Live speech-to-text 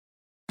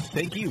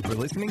Thank you for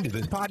listening to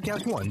this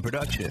Podcast One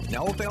production.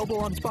 Now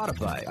available on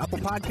Spotify, Apple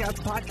Podcasts,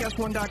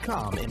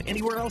 PodcastOne.com, and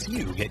anywhere else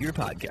you get your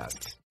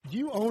podcasts. Do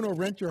you own or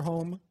rent your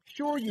home?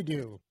 Sure you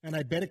do, and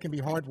I bet it can be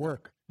hard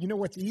work. You know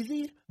what's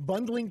easy?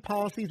 Bundling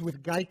policies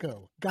with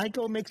Geico.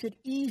 Geico makes it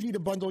easy to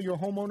bundle your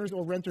homeowner's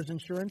or renter's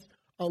insurance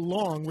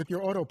along with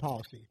your auto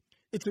policy.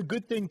 It's a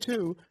good thing,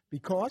 too,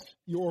 because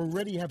you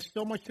already have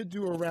so much to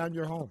do around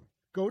your home.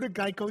 Go to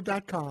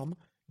geico.com,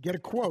 get a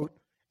quote,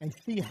 and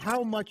see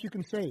how much you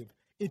can save.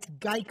 It's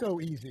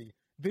Geico easy.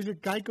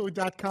 Visit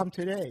geico.com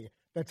today.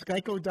 That's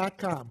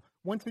geico.com.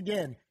 Once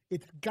again,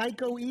 it's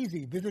Geico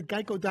easy. Visit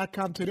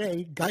geico.com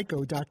today,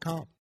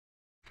 geico.com.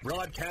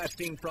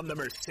 Broadcasting from the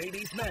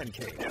Mercedes Man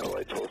Cave. Hell,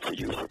 I'd vote for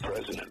you for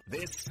president.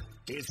 This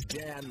is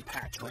Dan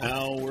Patrick.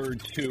 Hour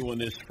 2 on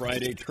this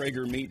Friday,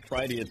 Traeger Meat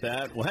Friday at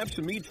that. We'll have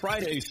some Meat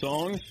Friday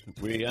songs.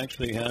 We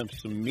actually have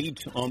some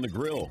meat on the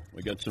grill.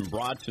 We got some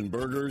brats and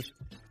burgers,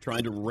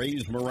 trying to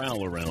raise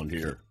morale around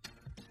here.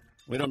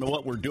 We don't know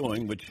what we're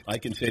doing, which I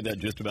can say that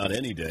just about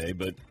any day,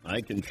 but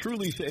I can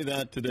truly say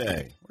that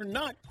today. We're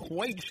not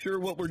quite sure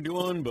what we're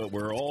doing, but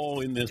we're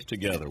all in this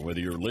together, whether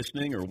you're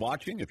listening or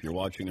watching. If you're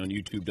watching on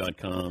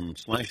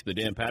youtube.com/The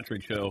Dan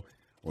Patrick Show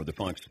or the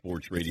Fox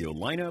Sports Radio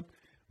lineup,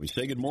 we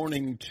say good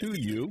morning to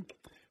you.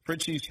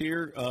 Fritzy's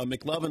here.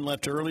 McLovin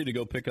left early to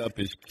go pick up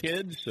his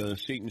kids.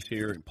 Seaton's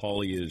here, and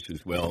Paulie is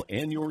as well,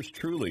 and yours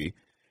truly.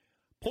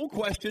 Poll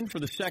question for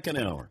the second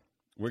hour.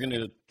 We're going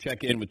to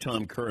check in with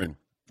Tom Curran,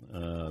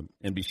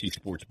 NBC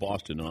Sports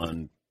Boston,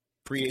 on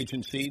free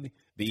agency,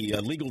 the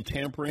legal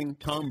tampering,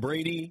 Tom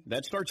Brady.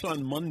 That starts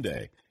on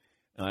Monday.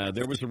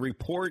 There was a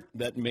report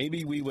that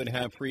maybe we would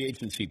have free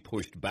agency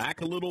pushed back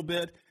a little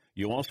bit.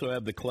 You also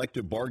have the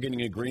collective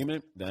bargaining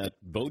agreement that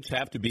votes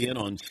have to be in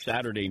on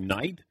Saturday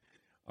night.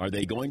 Are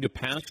they going to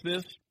pass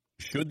this?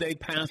 Should they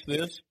pass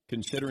this,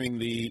 considering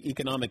the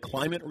economic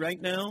climate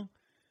right now?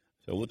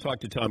 So we'll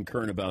talk to Tom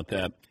Curran about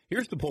that.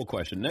 Here's the poll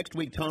question. Next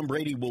week, Tom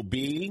Brady will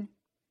be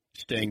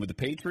staying with the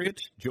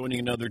Patriots, joining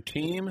another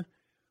team,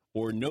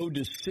 or no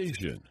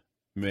decision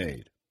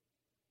made.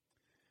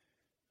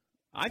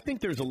 I think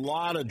there's a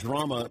lot of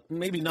drama,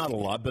 maybe not a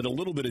lot, but a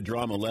little bit of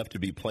drama left to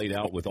be played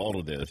out with all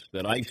of this,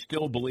 that I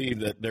still believe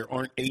that there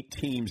aren't 8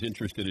 teams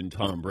interested in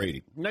Tom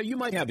Brady. Now, you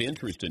might have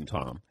interest in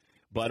Tom,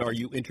 but are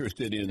you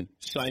interested in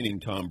signing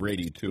Tom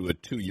Brady to a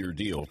 2-year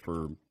deal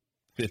for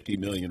 $50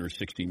 million or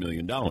 $60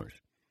 million?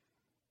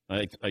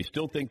 I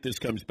still think this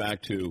comes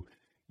back to,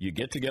 you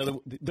get together.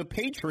 The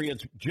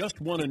Patriots just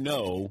want to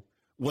know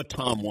what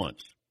Tom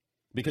wants,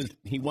 because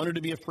he wanted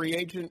to be a free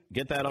agent,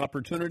 get that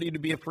opportunity to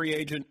be a free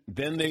agent.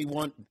 Then they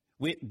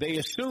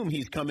assume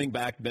he's coming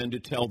back then to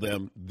tell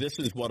them, this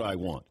is what I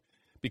want,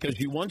 because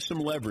you want some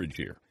leverage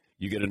here.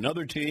 You get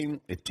another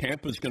team. If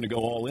Tampa's going to go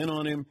all in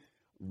on him,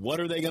 what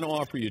are they going to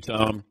offer you,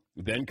 Tom?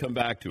 Then come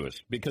back to us,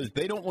 because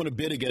they don't want to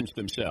bid against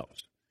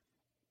themselves.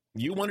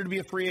 You wanted to be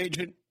a free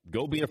agent,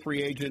 go be a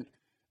free agent.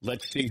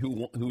 Let's see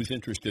who's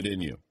interested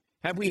in you.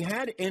 Have we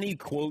had any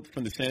quote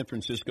from the San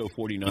Francisco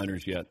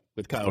 49ers yet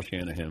with Kyle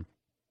Shanahan?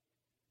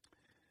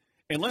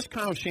 Unless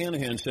Kyle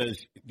Shanahan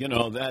says,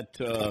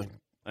 that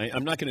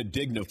I'm not going to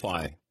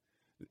dignify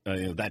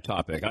that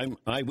topic.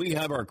 We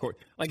have our court.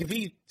 Like, if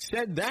he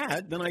said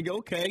that, then I go,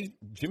 okay,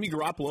 Jimmy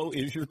Garoppolo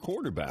is your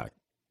quarterback.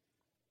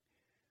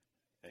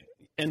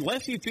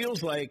 Unless he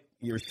feels like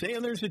you're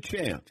saying there's a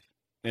chance,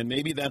 and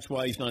maybe that's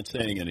why he's not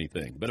saying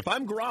anything. But if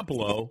I'm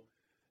Garoppolo,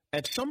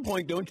 at some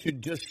point, don't you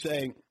just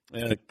say,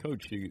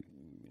 Coach, you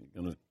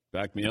going to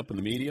back me up in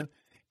the media?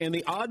 And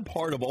the odd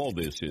part of all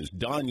this is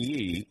Don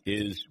Yee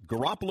is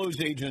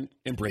Garoppolo's agent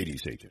and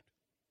Brady's agent.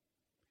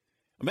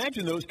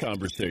 Imagine those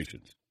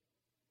conversations.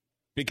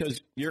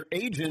 Because your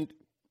agent,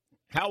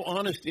 how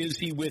honest is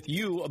he with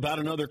you about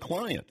another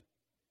client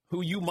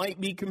who you might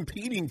be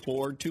competing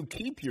for to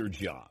keep your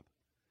job?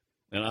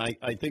 And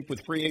I think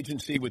with free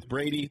agency with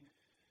Brady,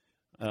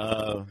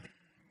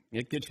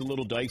 it gets a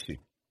little dicey.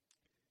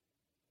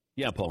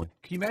 Yeah, Paulie.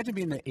 Can you imagine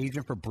being the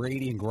agent for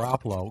Brady and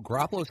Garoppolo?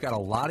 Garoppolo's got a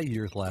lot of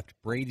years left.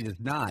 Brady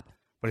does not.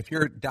 But if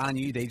you're Don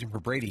Yee, the agent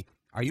for Brady,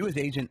 are you his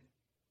agent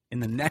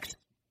in the next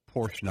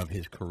portion of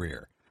his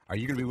career? Are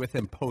you going to be with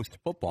him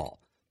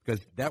post-football?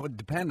 Because that would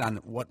depend on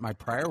what my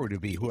priority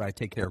would be, who I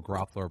take care of,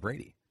 Garoppolo or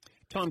Brady.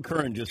 Tom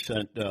Curran just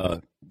sent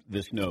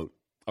this note.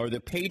 Are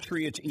the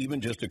Patriots even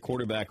just a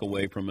quarterback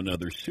away from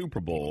another Super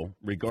Bowl,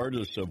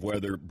 regardless of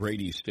whether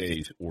Brady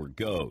stays or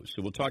goes?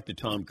 So we'll talk to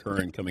Tom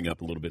Curran coming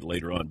up a little bit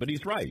later on. But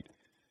he's right.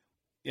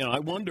 I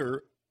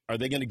wonder, are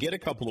they going to get a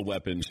couple of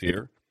weapons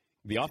here?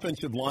 The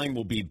offensive line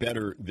will be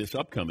better this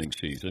upcoming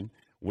season.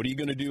 What are you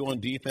going to do on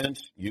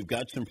defense? You've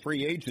got some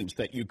free agents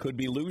that you could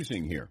be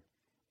losing here.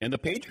 And the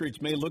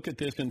Patriots may look at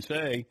this and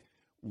say,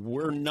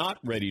 we're not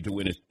ready to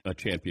win a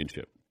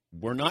championship.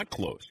 We're not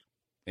close.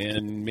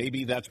 And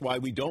maybe that's why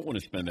we don't want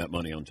to spend that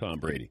money on Tom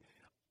Brady.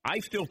 I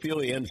still feel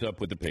he ends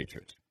up with the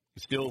Patriots. I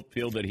still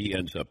feel that he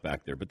ends up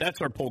back there. But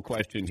that's our poll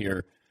question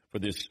here for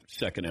this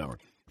second hour.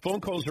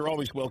 Phone calls are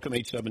always welcome,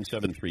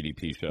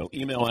 877-3DP-SHOW.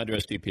 Email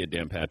address,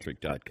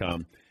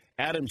 dp@danpatrick.com.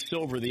 Adam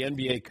Silver, the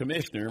NBA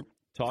commissioner,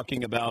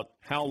 talking about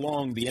how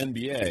long the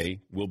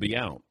NBA will be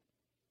out.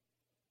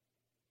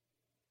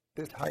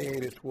 This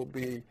hiatus will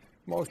be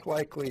most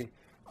likely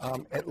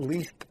at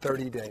least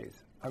 30 days.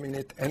 I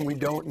mean, and we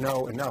don't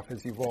know enough,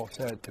 as you've all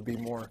said, to be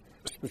more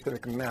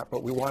specific than that,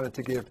 but we wanted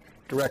to give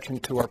direction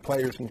to our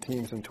players and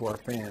teams and to our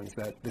fans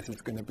that this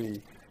is going to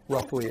be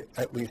roughly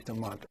at least a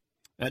month.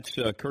 That's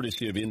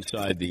courtesy of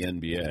Inside the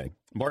NBA.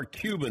 Mark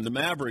Cuban, the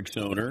Mavericks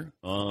owner,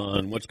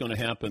 on what's going to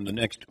happen the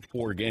next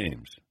 4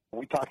 games.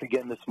 We talked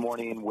again this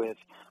morning with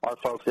our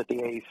folks at the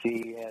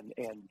AC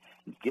and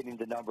getting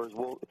the numbers.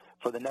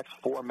 For the next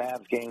 4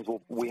 Mavs games,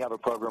 we have a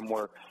program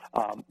where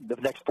the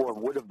next 4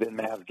 would have been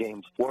Mavs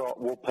games.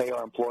 We'll pay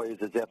our employees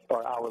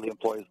our hourly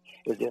employees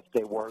as if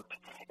they worked.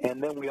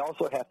 And then we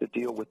also have to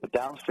deal with the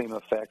downstream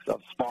effects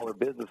of smaller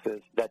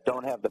businesses that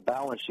don't have the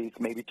balance sheets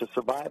maybe to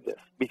survive this,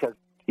 because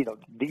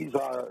these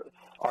are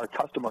our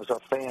customers, our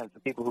fans, the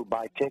people who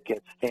buy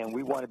tickets, and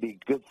we want to be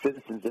good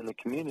citizens in the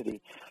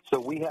community. So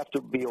we have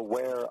to be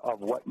aware of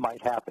what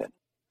might happen.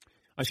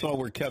 I saw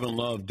where Kevin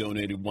Love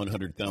donated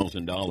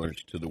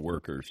 $100,000 to the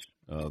workers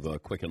of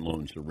Quicken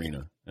Loans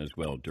Arena as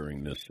well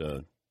during this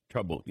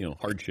troubled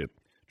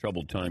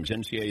times.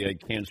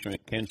 NCAA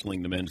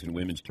canceling the men's and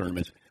women's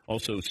tournaments.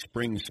 Also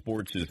spring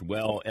sports as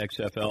well.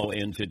 XFL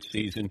ends its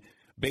season.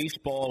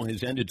 Baseball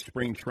has ended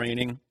spring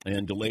training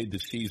and delayed the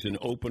season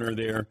opener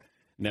there.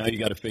 Now you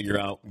got to figure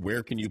out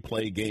where can you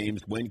play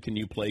games, when can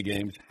you play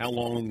games, how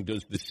long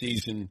does the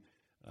season,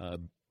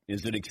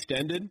 is it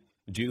extended?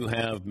 Do you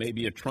have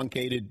maybe a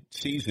truncated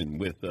season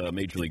with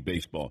Major League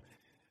Baseball?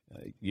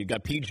 You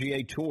got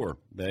PGA Tour.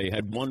 They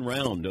had 1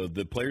 round of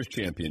the Players'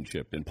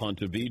 Championship in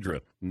Ponte Vedra.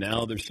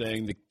 Now they're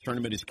saying the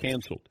tournament is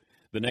canceled.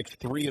 The next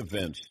 3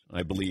 events,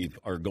 I believe,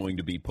 are going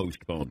to be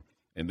postponed.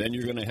 And then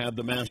you're going to have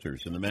the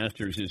Masters, and the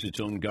Masters is its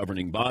own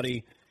governing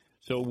body.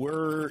 So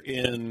we're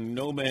in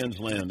no man's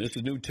land. This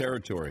is new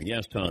territory.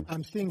 Yes, Tom?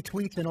 I'm seeing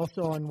tweets and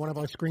also on one of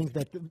our screens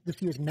that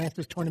this year's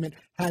Masters tournament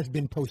has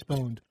been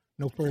postponed.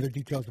 No further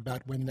details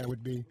about when that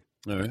would be.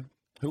 All right.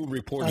 Who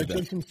reported that?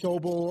 Jason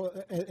Sobel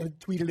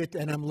tweeted it,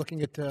 and I'm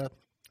looking at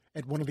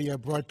one of the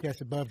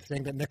broadcasts above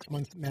saying that next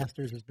month's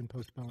Masters has been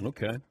postponed.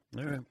 Okay.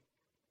 All right.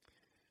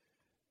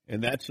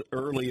 And that's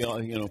early,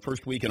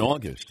 first week in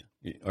August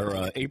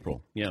or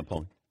April. Yeah,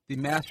 Paul. The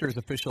Masters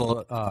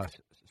official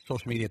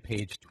social media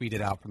page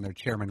tweeted out from their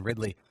chairman,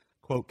 Ridley,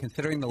 quote,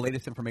 considering the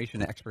latest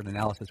information and expert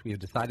analysis, we have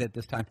decided at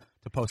this time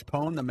to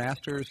postpone the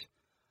Masters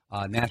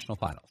national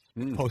finals.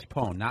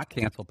 Postpone, not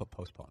cancel, but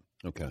postpone.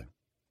 Okay.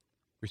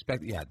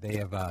 They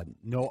have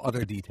no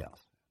other details.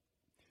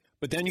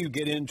 But then you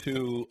get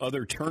into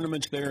other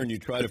tournaments there and you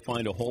try to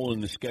find a hole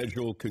in the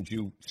schedule. Could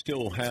you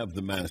still have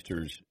the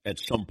Masters at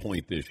some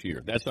point this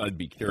year? That's what I'd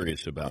be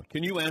curious about.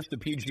 Can you ask the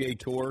PGA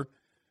Tour,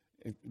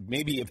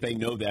 maybe if they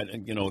know that,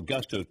 and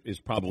Augusta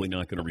is probably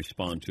not going to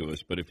respond to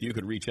us, but if you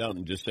could reach out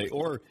and just say,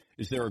 or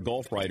is there a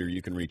golf writer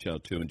you can reach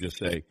out to and just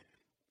say,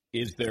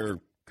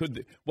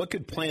 what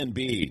could Plan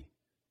B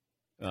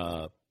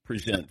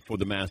present for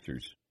the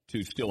Masters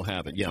to still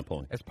have it? Yeah,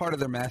 Paul. As part of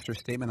their Masters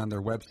statement on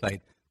their website,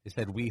 they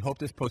said, we hope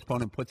this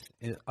postponement puts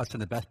us in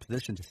the best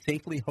position to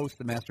safely host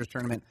the Masters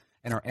tournament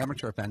and our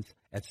amateur events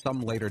at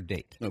some later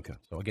date. Okay.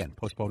 So, again,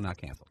 postpone, not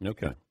cancel.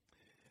 Okay.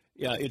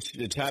 Yeah,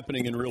 it's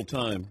happening in real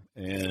time,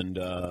 and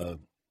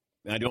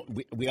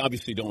we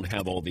obviously don't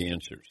have all the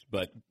answers,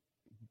 but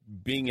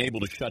being able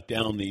to shut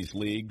down these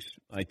leagues,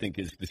 I think,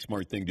 is the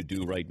smart thing to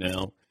do right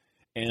now.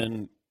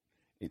 And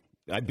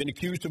I've been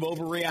accused of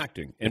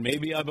overreacting, and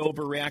maybe I've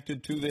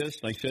overreacted to this.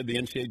 I said the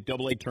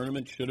NCAA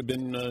tournament should have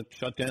been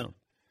shut down.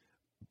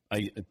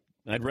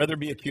 I'd rather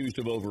be accused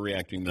of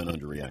overreacting than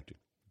underreacting,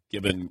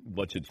 given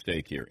what's at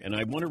stake here. And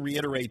I want to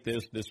reiterate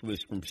this. This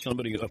was from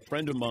a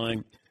friend of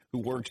mine who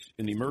works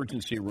in the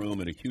emergency room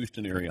at a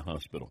Houston area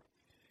hospital.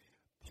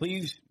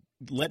 Please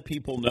let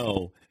people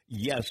know,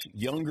 yes,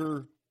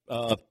 younger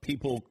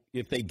people,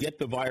 if they get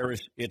the virus,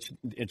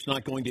 it's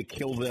not going to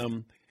kill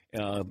them.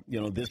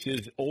 This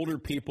is older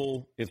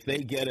people. If they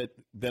get it,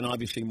 then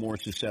obviously more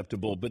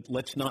susceptible. But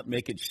let's not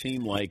make it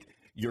seem like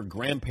your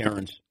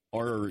grandparents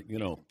are,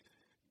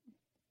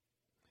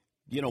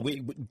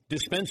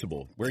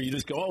 dispensable, where you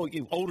just go,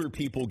 older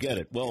people get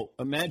it. Well,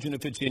 imagine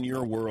if it's in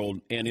your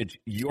world and it's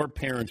your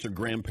parents or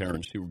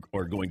grandparents who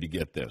are going to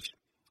get this.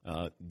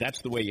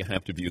 That's the way you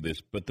have to view this.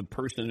 But the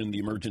person in the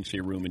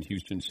emergency room in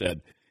Houston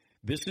said,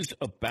 this is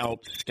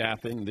about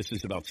staffing. This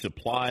is about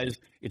supplies.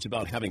 It's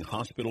about having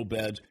hospital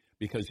beds.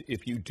 Because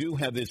if you do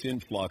have this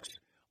influx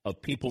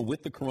of people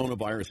with the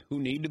coronavirus who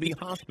need to be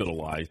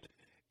hospitalized,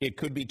 it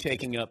could be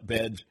taking up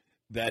beds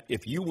that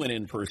if you went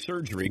in for a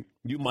surgery,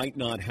 you might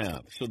not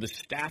have. So the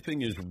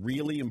staffing is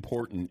really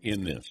important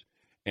in this.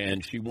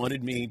 And she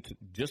wanted me to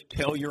just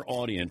tell your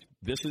audience,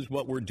 this is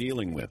what we're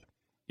dealing with.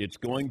 It's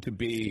going to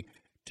be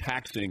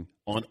taxing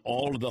on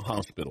all of the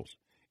hospitals.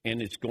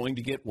 And it's going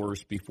to get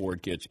worse before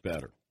it gets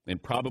better. And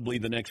probably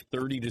the next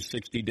 30 to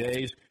 60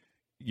 days,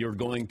 you're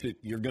going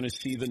to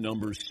see the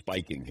numbers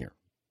spiking here.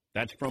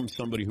 That's from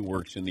somebody who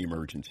works in the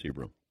emergency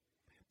room.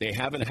 They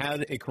haven't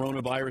had a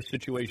coronavirus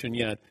situation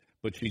yet,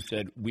 but she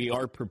said, we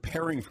are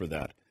preparing for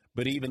that.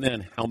 But even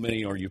then, how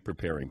many are you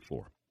preparing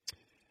for?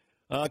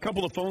 A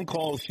couple of phone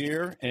calls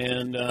here,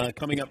 and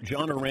coming up,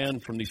 John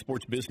Ourand from the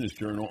Sports Business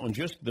Journal on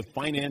just the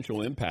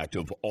financial impact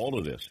of all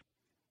of this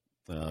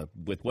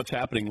with what's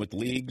happening with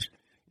leagues.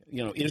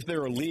 Is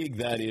there a league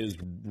that is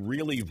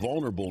really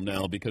vulnerable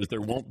now because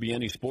there won't be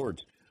any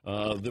sports?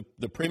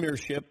 The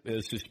Premiership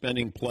is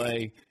suspending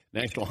play.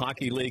 National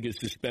Hockey League is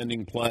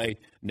suspending play.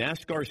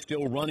 NASCAR is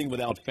still running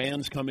without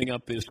fans coming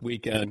up this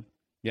weekend.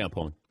 Yeah,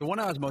 Paul. The one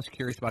I was most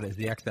curious about is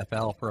the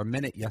XFL. For a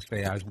minute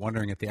yesterday, I was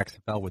wondering if the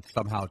XFL would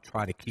somehow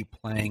try to keep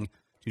playing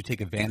to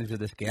take advantage of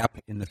this gap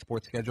in the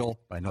sports schedule,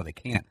 but I know they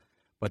can't.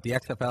 But the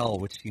XFL,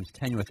 which seems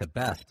tenuous at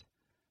best,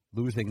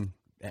 losing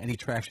any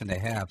traction they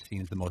have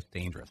seems the most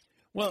dangerous.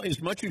 Well,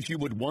 as much as you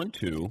would want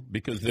to,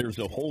 because there's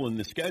a hole in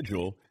the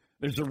schedule,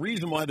 there's a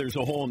reason why there's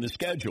a hole in the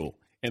schedule,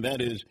 and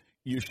that is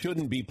you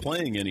shouldn't be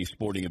playing any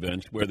sporting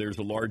events where there's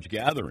a large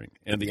gathering.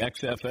 And the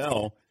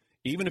XFL,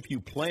 even if you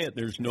play it,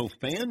 there's no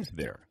fans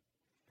there.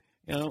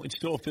 It's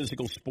still a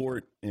physical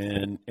sport,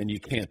 and you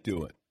can't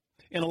do it.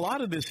 And a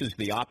lot of this is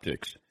the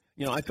optics.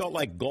 I felt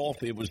like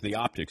golf, it was the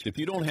optics. If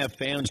you don't have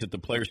fans at the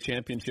Players'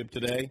 Championship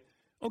today,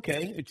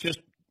 okay, it's just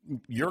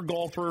your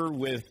golfer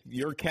with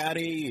your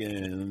caddy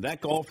and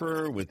that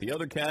golfer with the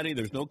other caddy.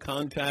 There's no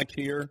contact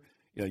here.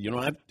 You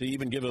don't have to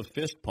even give a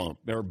fist pump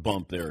or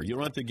bump there. You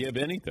don't have to give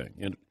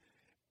anything.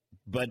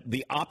 But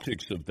the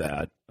optics of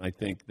that, I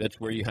think that's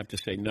where you have to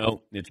say,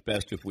 no, it's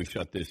best if we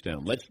shut this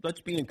down.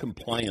 Let's be in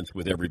compliance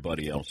with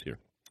everybody else here.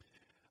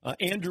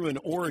 Andrew in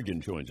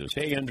Oregon joins us.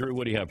 Hey, Andrew,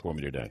 what do you have for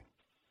me today?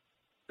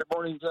 Good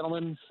morning,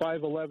 gentlemen.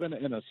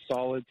 5'11" and a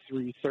solid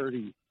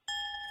 330.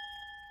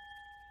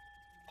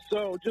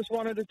 So just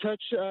wanted to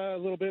touch a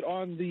little bit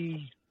on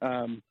the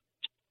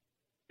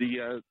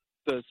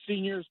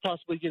seniors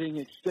possibly getting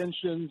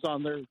extensions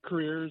on their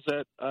careers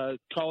at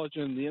college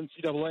and the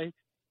NCAA.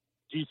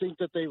 Do you think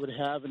that they would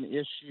have an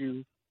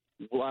issue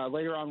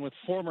later on with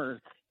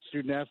former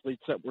student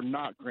athletes that were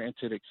not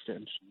granted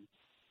extensions?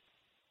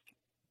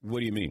 What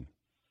do you mean?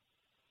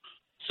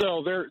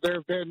 So there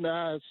have been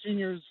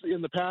seniors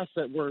in the past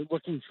that were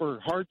looking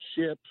for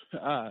hardship,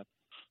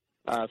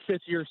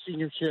 fifth-year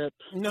seniorship.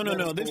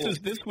 No.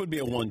 This would be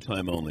a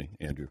one-time only,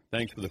 Andrew.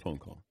 Thanks for the phone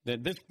call.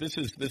 This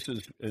is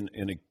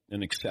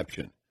an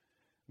exception.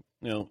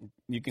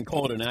 You can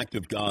call it an act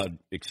of God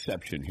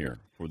exception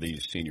here for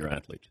these senior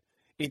athletes.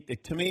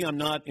 To me, I'm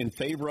not in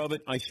favor of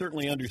it. I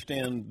certainly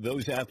understand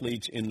those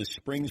athletes in the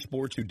spring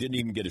sports who didn't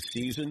even get a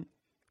season,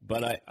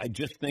 but I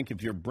just think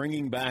if you're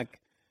bringing back,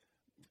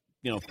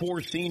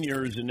 4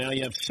 seniors and now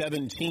you have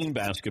 17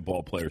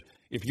 basketball players,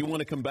 if you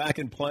want to come back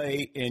and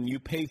play and you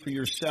pay for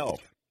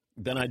yourself,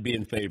 then I'd be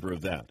in favor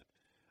of that.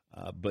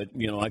 But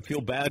I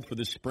feel bad for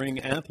the spring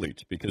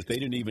athletes because they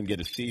didn't even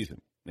get a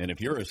season. And if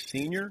you're a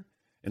senior,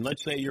 and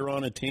let's say you're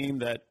on a team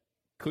that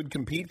could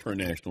compete for a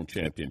national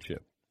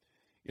championship,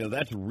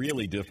 that's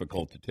really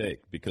difficult to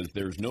take because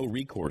there's no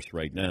recourse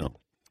right now.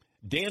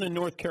 Dan in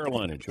North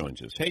Carolina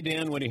joins us. Hey,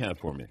 Dan, what do you have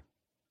for me?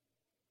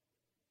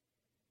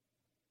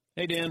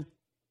 Hey, Dan.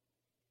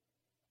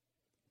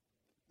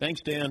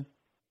 Thanks, Dan.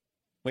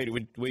 Wait, do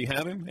we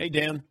have him? Hey,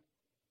 Dan.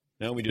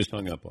 No, we just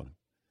hung up on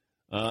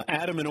him.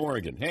 Adam in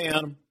Oregon. Hey,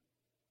 Adam.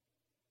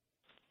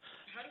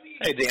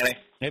 Hey, Danny.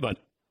 Hey, bud.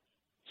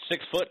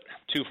 6 foot,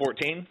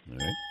 214. All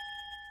right.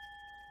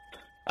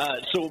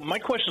 So my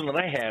question that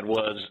I had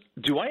was,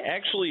 do I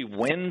actually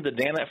win the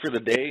Dana for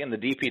the day in the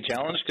DP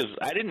Challenge? Because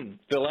I didn't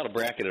fill out a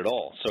bracket at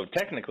all. So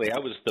technically I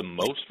was the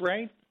most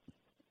right?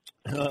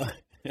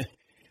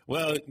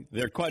 Well,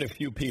 there are quite a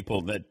few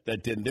people that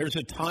didn't. There's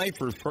a tie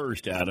for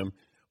first, Adam,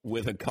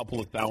 with a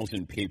couple of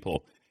thousand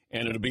people.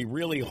 And it'll be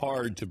really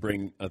hard to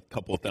bring a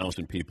couple of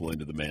thousand people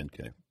into the man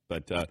cave.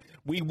 But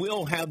we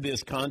will have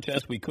this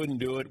contest. We couldn't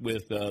do it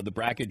with the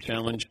bracket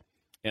challenge.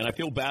 And I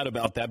feel bad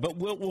about that, but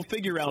we'll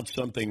figure out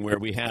something where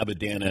we have a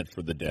Danette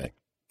for the day.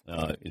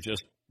 It's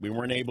just we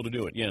weren't able to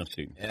do it. Yeah,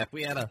 Steve. Yeah, if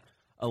we had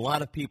a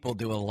lot of people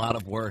do a lot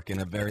of work in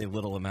a very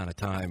little amount of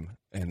time,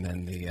 and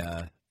then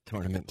the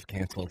tournament was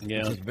canceled, which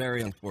is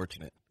very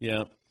unfortunate.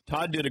 Yeah,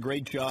 Todd did a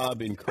great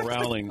job in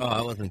corralling.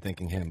 I wasn't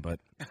thinking him, but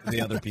the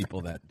other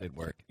people that did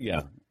work.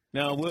 Yeah.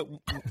 Now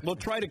we'll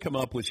try to come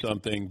up with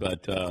something,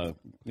 but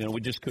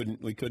we just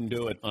couldn't. We couldn't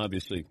do it,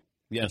 obviously.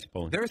 Yes,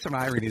 Paul. There is some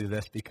irony to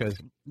this because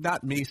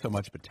not me so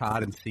much, but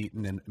Todd and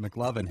Seton and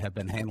McLovin have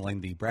been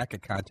handling the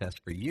bracket contest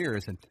for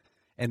years.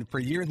 And for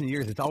years and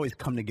years, it's always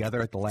come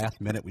together at the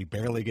last minute. We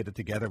barely get it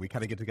together. We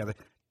kind of get together.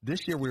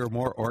 This year, we were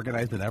more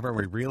organized than ever.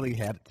 We really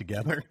had it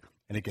together,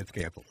 and it gets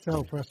canceled.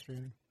 So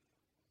frustrating.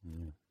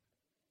 Yeah.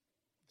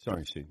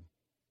 Sorry, Seton.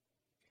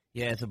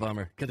 Yeah, it's a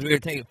bummer because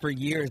for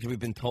years we've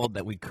been told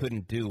that we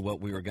couldn't do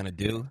what we were going to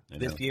do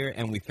this year,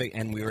 and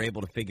we were able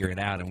to figure it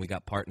out, and we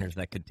got partners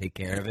that could take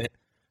care of it.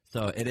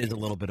 So it is a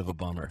little bit of a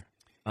bummer.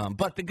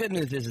 But the good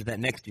news is that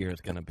next year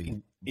is going to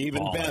be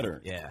even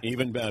better. Yeah.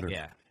 Even better.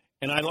 Yeah.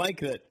 And I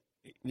like that,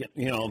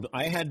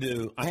 I had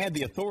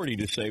the authority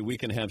to say we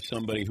can have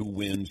somebody who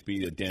wins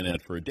be a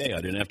Danette for a day.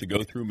 I didn't have to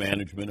go through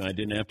management. I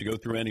didn't have to go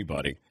through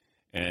anybody.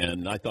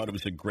 And I thought it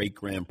was a great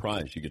grand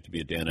prize. You get to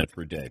be a Danette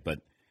for a day. But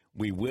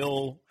we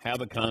will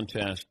have a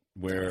contest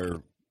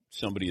where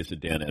somebody as a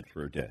Danette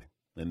for a day.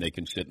 Then they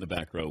can sit in the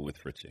back row with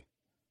Fritzy.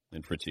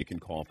 And Fritzy can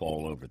cough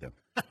all over them.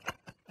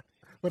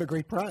 What a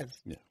great prize.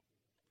 Yeah.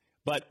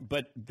 But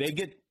they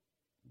get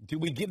 – do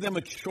we give them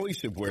a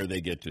choice of where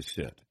they get to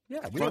sit?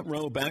 Yeah. Front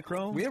row, back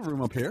row? We have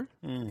room up here.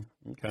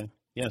 Okay.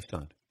 Yes,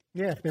 Todd.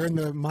 Yeah, if they're in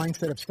the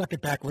mindset of stuck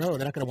at back row,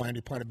 they're not going to want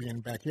any part of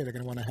being back here. They're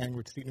going to want to hang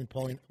with Seton and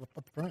Pauline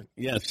up front.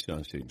 Yes,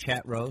 Seton.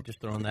 Chat row,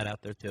 just throwing that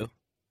out there, too.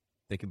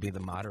 They could be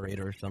the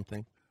moderator or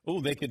something. Oh,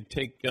 they could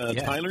take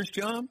Tyler's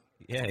job?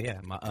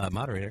 Yeah,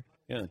 moderator.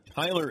 Yeah,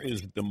 Tyler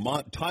is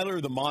Tyler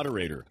the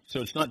moderator.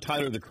 So it's not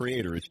Tyler the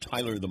creator, it's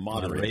Tyler the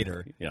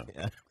moderator. Yeah.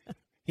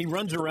 He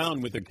runs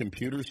around with a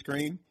computer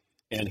screen.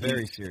 And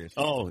very serious.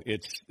 Oh,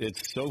 it's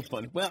so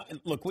fun. Well,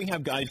 look, we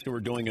have guys who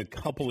are doing a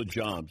couple of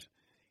jobs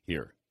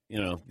here.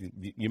 You know,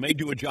 you may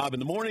do a job in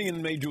the morning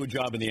and may do a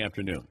job in the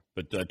afternoon.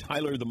 But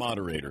Tyler, the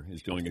moderator,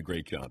 is doing a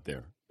great job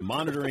there.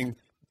 Monitoring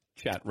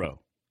chat row.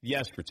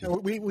 Yes, for two.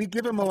 We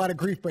give him a lot of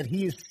grief, but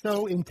he is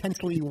so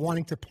intensely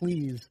wanting to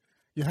please.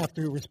 You have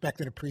to respect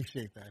and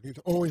appreciate that. He's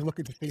always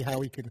looking to see how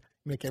he can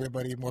make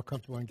everybody more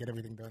comfortable and get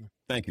everything done.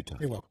 Thank you, Tom.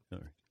 You're welcome. All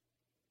right.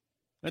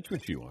 That's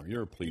what you are.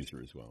 You're a pleaser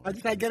as well.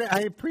 I get it.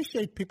 I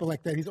appreciate people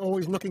like that. He's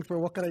always looking for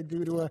what can I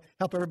do to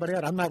help everybody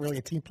out. I'm not really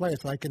a team player,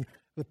 so I can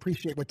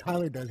appreciate what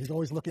Tyler does. He's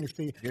always looking to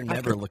see. You're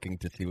never looking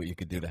to see what you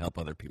could do to help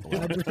other people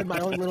out. I'm just in my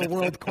own little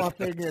world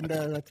coughing, and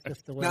that's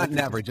just the way. Not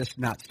never, just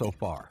not so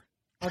far.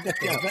 I'll get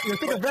there. I think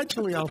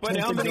eventually I'll. But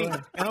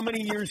how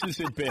many years has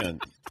it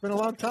been? It's been a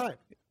long time.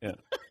 Yeah.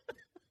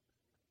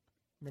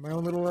 In my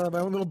own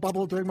little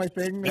bubble doing my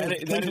thing.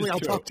 Occasionally I'll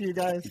talk to you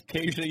guys.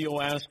 Occasionally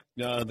you'll ask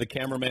the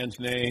cameraman's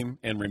name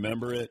and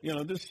remember it. You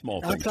know, this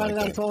small thing. Outside of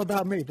that, it's all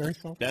about me. Very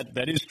selfish.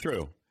 That is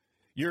true.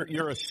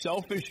 You're a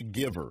selfish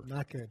giver.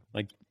 Not good.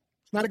 It's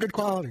not a good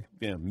quality.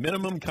 Yeah,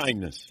 minimum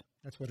kindness.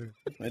 That's what it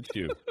is. That's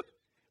you.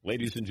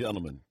 Ladies and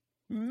gentlemen,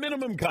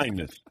 minimum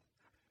kindness.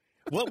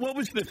 What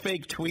was the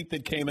fake tweet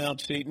that came out,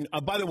 Seton?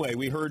 By the way,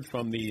 we heard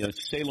from the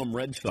Salem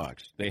Red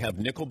Sox. They have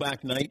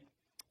Nickelback night,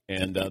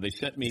 and they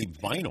sent me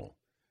vinyl.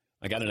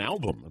 I got an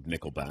album of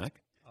Nickelback.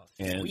 Oh,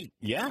 sweet. And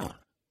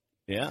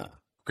yeah.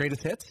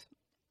 Greatest hits?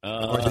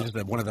 Or is it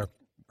just one of their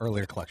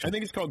earlier collections? I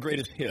think it's called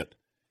Greatest Hit.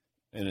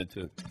 And it's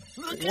a...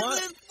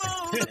 What?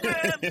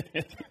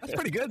 That's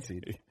pretty good,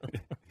 CD.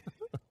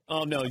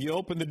 Oh, no, you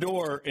open the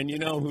door and you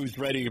know who's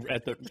ready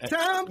at the...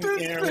 Time to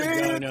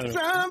sing,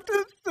 time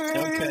to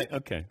sing.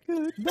 Okay.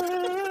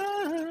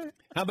 Goodbye.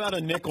 How about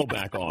a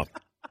Nickelback off?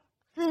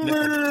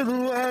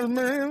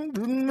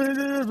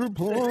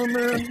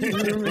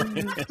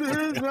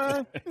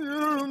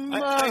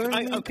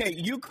 Okay,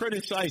 you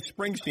criticize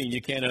Springsteen.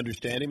 You can't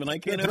understand him, and I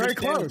can't understand.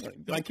 Very close.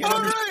 I can't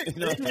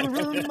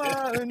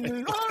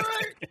understand. All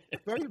right.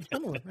 Very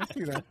similar. I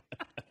see that.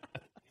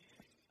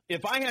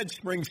 If I had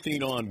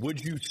Springsteen on, would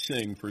you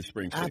sing for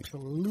Springsteen?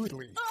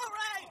 Absolutely.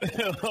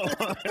 Because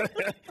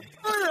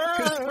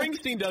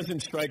Springsteen doesn't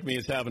strike me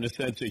as having a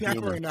sense of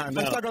humor. Definitely not.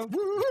 No.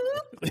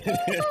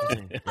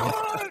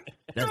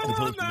 That's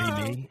supposed to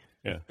be me.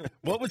 Yeah.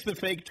 What was the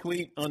fake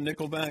tweet on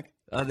Nickelback?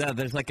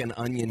 There's like an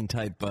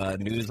Onion-type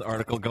news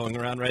article going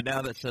around right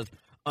now that says,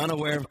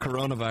 unaware of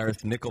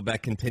coronavirus,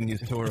 Nickelback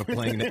continues tour of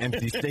playing to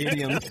empty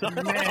stadiums.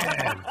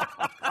 Man.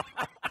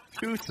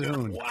 Too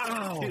soon.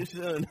 Wow. Too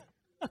soon.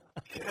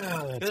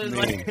 God, that's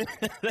mean.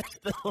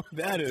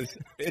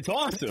 It's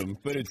awesome,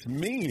 but it's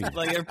mean. It's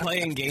like they're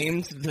playing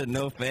games to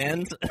no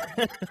fans,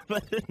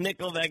 but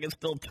Nickelback is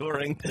still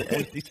touring to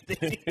empty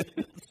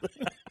stadiums.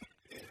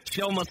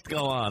 Show must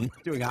go on.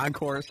 Doing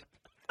encores.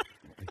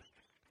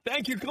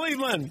 Thank you,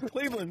 Cleveland.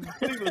 Cleveland.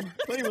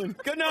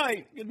 Good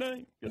night.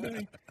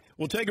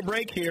 We'll take a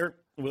break here.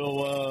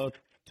 We'll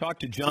talk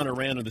to John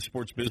Ourand of the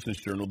Sports Business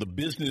Journal, the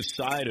business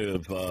side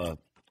of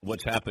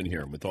what's happened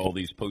here with all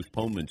these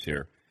postponements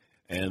here.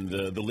 And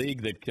the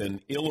league that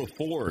can ill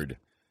afford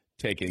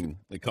taking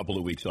a couple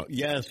of weeks off.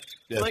 Yes.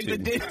 Like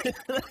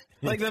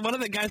one of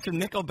the guys from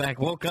Nickelback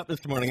woke up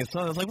this morning and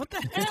saw it. I was like, what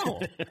the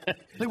hell?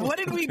 What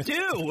did we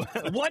do?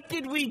 What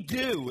did we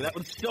do? That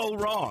was so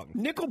wrong.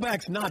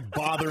 Nickelback's not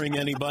bothering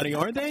anybody,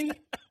 are they?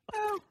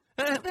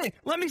 Hey,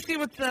 let me see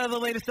what's the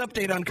latest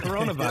update on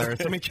coronavirus.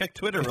 Let me check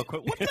Twitter real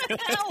quick. What the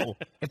hell?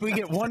 If we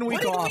get 1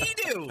 week off, what did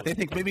we do? They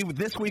think maybe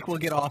this week we'll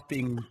get off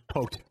being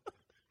poked.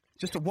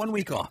 Just a 1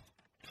 week off.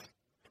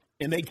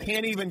 And they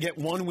can't even get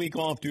 1 week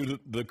off due to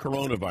the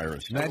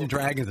coronavirus. Imagine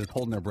Dragons is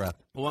holding their breath.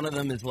 One of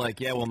them is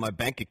like, yeah, well, my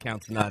bank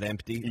account's not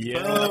empty.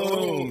 Yeah.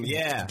 Boom.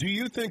 Yeah. Do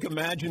you think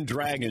Imagine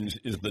Dragons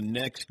is the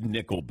next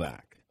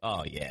Nickelback?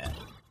 Oh, yeah.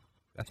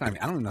 That's not.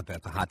 I don't even know if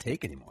that's a hot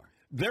take anymore.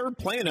 They're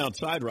playing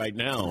outside right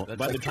now That's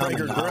by like the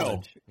Traeger common Grill.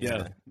 knowledge.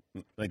 Yeah.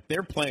 Like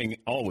they're playing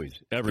always,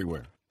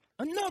 everywhere.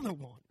 Another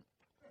one.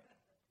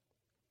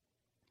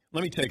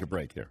 Let me take a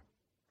break here.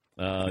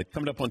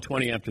 Coming up on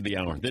 20 after the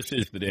hour. This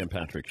is the Dan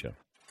Patrick Show.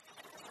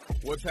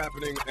 What's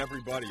happening,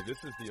 everybody?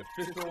 This is the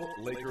official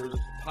Lakers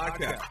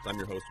podcast. I'm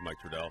your host, Mike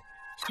Trudell.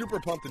 Super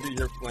pumped to be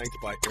here, flanked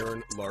by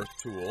Aaron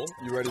Larstool.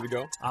 You ready to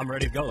go? I'm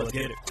ready to go. Let's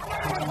get it.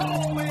 I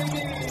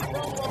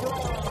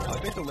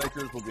think the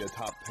Lakers will be a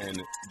top 10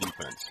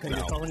 defense. Okay,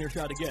 you're calling your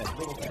shot again.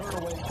 Little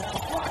turnaround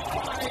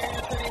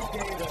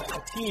A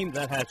team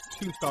that has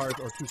two stars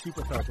or two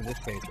superstars in this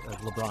case, as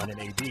LeBron and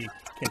AD,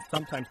 can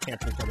sometimes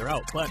cancel each other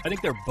out. But I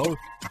think they're both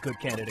good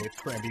candidates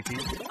for MVP.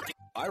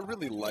 I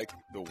really like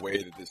the way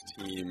that this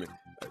team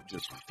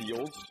just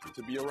feels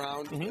to be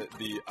around.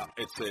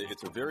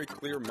 It's a very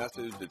clear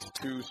message. It's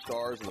two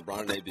stars in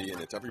LeBron and AD, and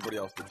it's everybody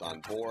else that's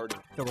on board.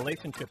 The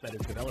relationship that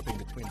is developing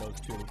between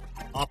those two,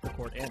 off the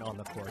court and on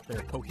the court,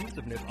 their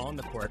cohesiveness on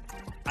the court,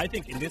 I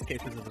think in this case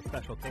this is a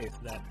special case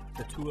that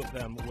the two of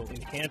them will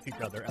enhance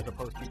each other as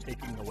opposed to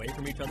taking away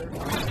from each other.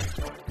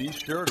 Be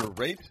sure to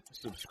rate,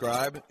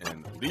 subscribe,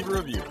 and leave a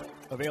review.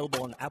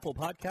 Available on Apple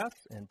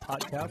Podcasts and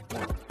Podcast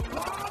One.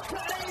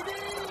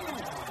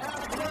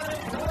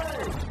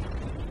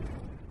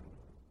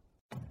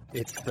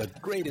 It's the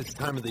greatest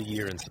time of the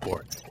year in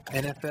sports.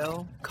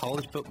 NFL,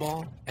 college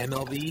football,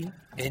 MLB,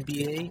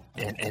 NBA,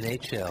 and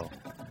NHL.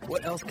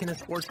 What else can a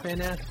sports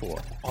fan ask for?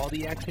 All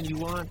the action you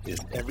want is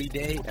every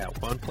day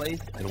at one place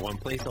and one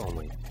place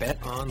only.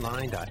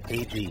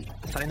 BetOnline.ag.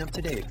 Sign up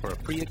today for a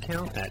free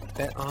account at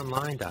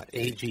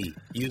BetOnline.ag.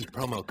 Use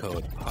promo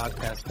code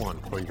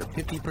PODCAST1 for your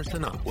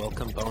 50% off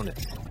welcome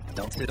bonus.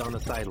 Don't sit on the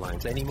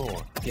sidelines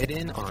anymore. Get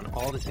in on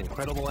all this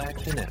incredible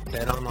action at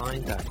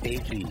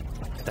BetOnline.ag.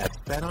 That's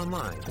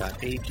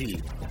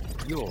BetOnline.ag.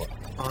 Your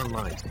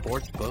online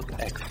sportsbook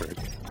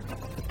experts.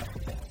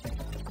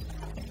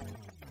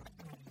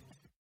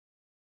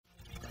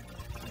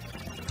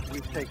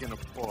 We've taken a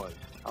pause.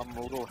 I'm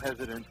a little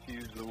hesitant to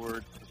use the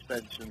word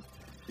suspension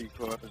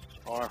because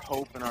our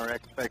hope and our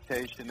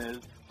expectation is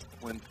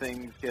when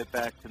things get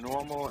back to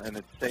normal and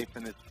it's safe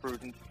and it's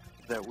prudent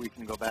that we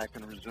can go back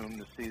and resume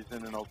the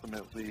season and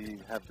ultimately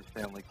have the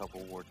Stanley Cup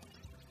award.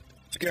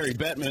 It's Gary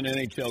Bettman,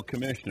 NHL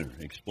Commissioner,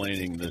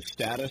 explaining the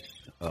status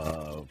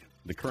of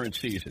the current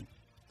season.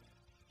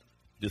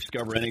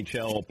 Discover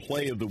NHL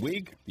Play of the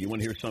Week. You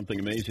want to hear something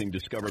amazing?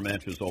 Discover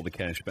matches all the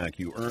cash back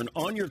you earn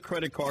on your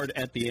credit card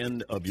at the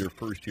end of your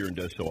first year and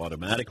does so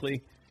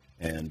automatically.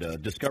 And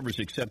Discover is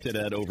accepted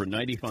at over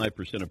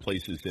 95% of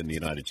places in the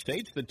United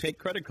States that take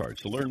credit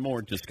cards. So learn more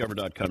at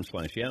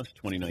discover.com/yes.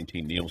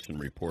 2019 Nielsen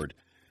Report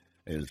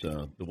is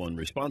the one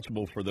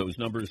responsible for those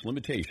numbers.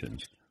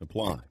 Limitations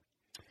apply.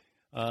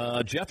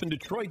 Jeff in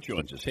Detroit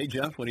joins us. Hey,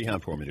 Jeff, what do you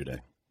have for me today?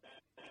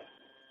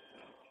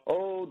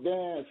 Oh,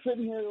 Dan,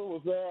 sitting here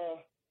was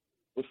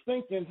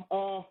thinking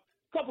a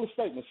couple of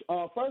statements.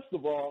 First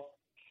of all,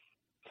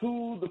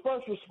 to the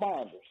first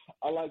responders,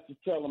 I like to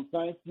tell them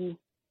thank you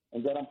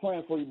and that I'm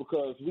praying for you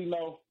because we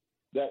know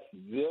that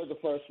they're the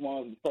first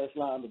ones, the first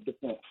line of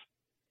defense.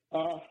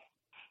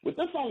 With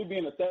this only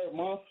being the third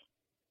month,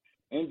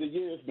 and the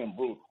year has been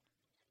brutal.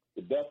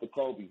 The death of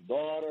Kobe's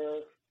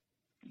daughter,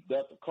 the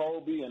death of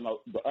Kobe, and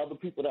the other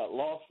people that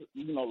lost,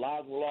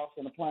 lives were lost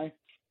in the plane.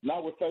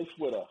 Now we're faced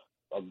with a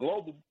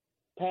global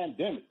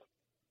pandemic.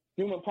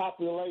 Human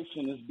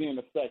population is being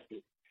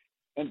affected.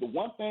 And the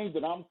one thing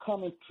that I'm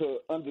coming to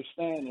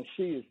understand and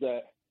see is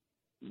that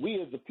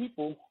we as a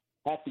people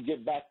have to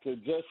get back to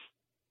just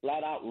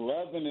flat out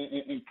loving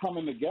and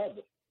coming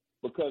together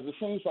because it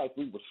seems like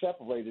we were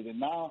separated. And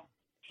now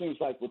it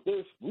seems like with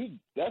this, we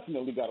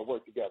definitely got to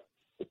work together.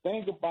 The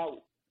thing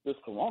about this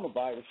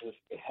coronavirus is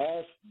it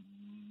has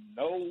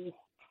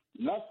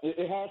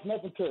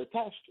nothing to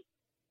attach to.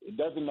 It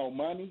doesn't know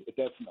money. It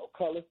doesn't know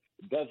color.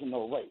 It doesn't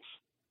know race.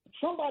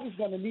 Somebody's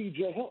going to need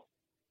your help.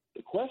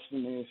 The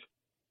question is,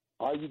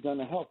 are you going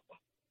to help them?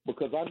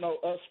 Because I know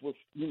us with,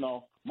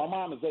 my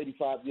mom is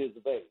 85 years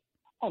of age.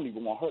 I don't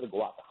even want her to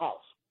go out the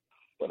house.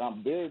 But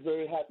I'm very,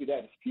 very happy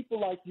that it's people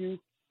like you,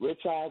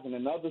 Rich Eisen,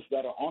 and others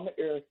that are on the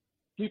air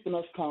keeping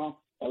us calm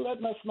and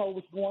letting us know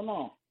what's going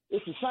on.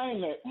 It's a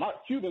shame that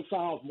Mark Cuban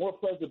sounds more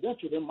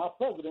presidential than my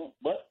president,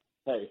 but,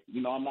 hey,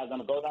 I'm not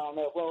going to go down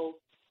that road.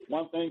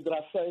 One thing that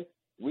I say,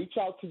 reach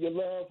out to your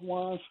loved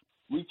ones,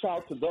 reach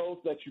out to those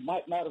that you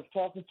might not have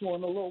talked to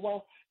in a little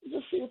while, and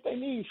just see if they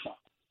need something.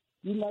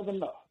 You never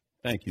know.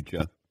 Thank you,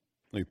 Jeff.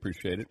 We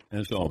appreciate it.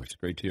 As always,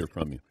 great to hear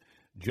from you.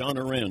 John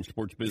Ourand,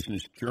 Sports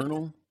Business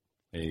Journal,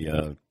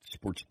 a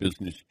Sports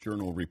Business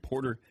Journal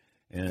reporter,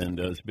 and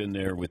has been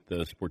there with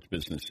Sports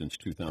Business since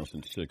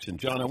 2006. And,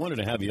 John, I wanted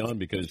to have you on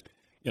because,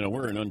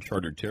 we're in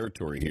uncharted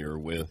territory here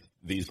with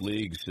these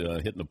leagues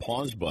hitting the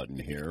pause button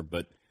here.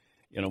 But,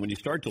 when you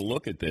start to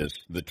look at this,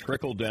 the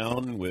trickle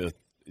down with,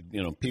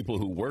 people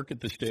who work at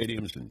the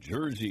stadiums and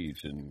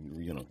jerseys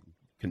and,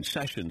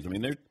 concessions,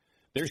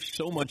 there's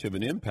so much of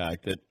an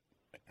impact that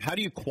how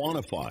do you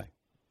quantify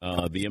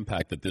the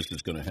impact that this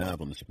is going to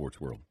have on the sports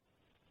world?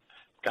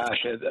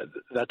 Gosh,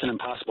 that's an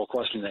impossible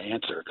question to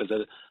answer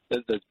because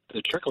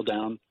the trickle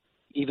down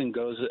even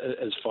goes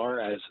as far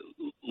as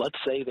let's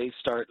say the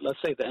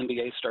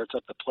NBA starts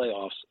up the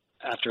playoffs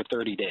after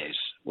 30 days,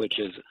 which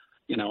is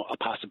a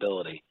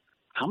possibility.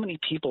 How many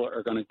people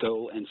are going to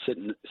go and sit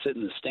in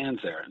the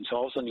stands there? And so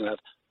all of a sudden you have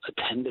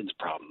attendance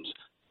problems.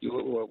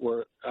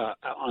 We're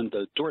on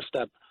the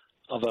doorstep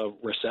of a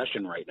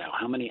recession right now?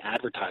 How many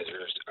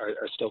advertisers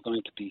are still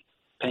going to be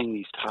paying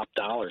these top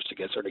dollars to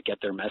get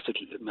their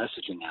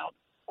messaging out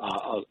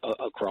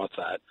across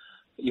that?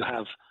 You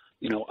have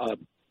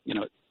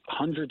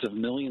hundreds of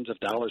millions of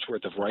dollars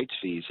worth of rights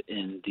fees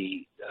in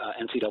the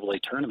NCAA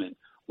tournament,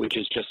 which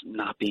is just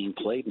not being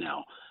played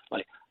now.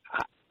 Like,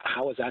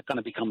 how is that going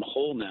to become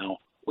whole now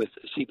with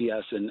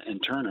CBS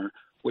and Turner,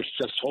 which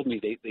just told me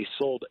they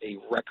sold a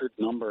record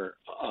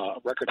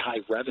high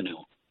revenue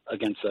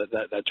against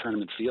that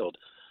tournament field?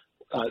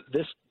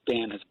 This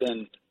ban has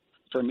been,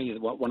 for me,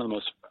 one of the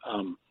most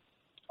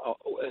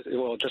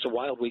just a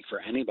wild week for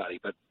anybody,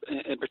 but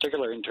in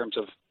particular in terms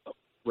of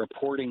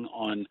reporting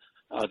on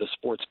the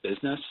sports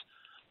business.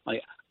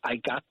 Like, I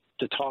got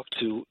to talk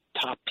to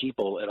top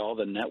people at all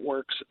the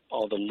networks,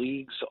 all the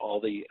leagues, all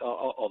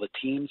the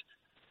teams.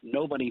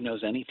 Nobody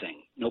knows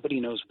anything. Nobody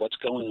knows what's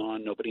going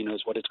on. Nobody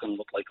knows what it's going to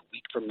look like a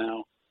week from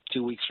now,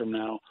 2 weeks from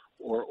now,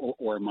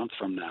 or a month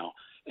from now.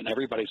 And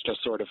everybody's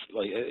just sort of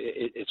like,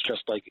 it's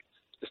just like,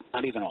 it's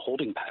not even a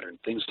holding pattern.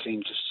 Things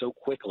change just so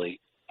quickly,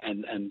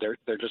 and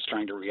they're just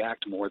trying to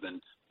react more than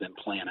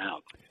plan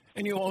out.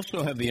 And you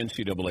also have the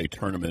NCAA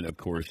tournament, of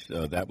course,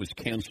 that was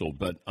canceled.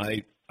 But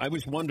I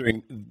was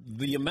wondering,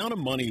 the amount of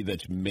money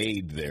that's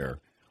made there,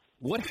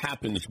 what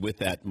happens with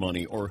that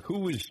money, or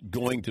who is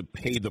going to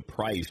pay the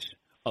price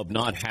of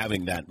not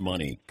having that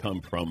money come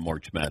from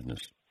March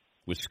Madness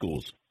with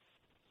schools?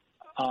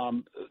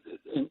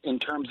 In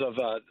terms of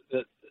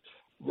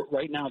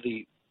right now,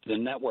 the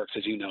networks,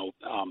 as you know,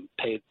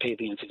 pay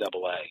the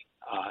NCAA,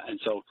 and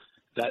so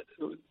that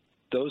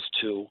those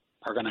two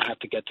are going to have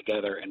to get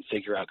together and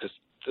figure out, because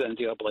the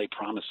NCAA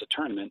promised a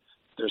tournament.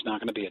 There's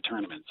not going to be a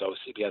tournament, so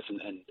CBS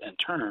and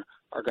Turner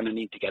are going to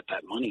need to get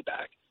that money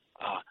back.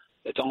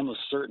 It's almost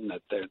certain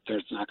that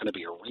there's not going to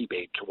be a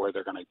rebate to where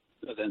the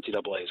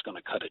NCAA is going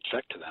to cut a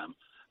check to them,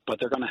 but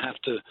they're going to have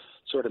to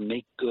sort of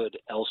make good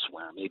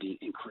elsewhere, maybe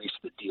increase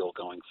the deal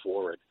going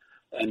forward.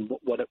 And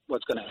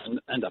what's going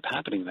to end up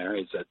happening there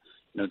is that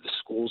the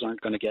schools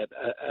aren't going to get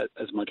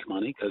as much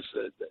money, because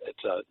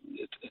it's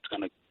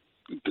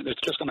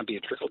just going to be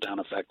a trickle down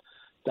effect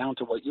down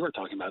to what you were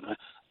talking about.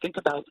 Think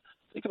about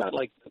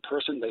like the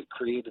person that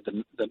created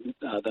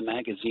the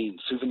magazines,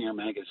 souvenir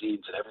magazines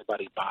that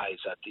everybody buys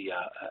at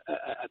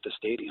the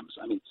stadiums.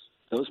 I mean,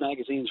 those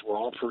magazines were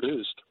all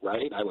produced,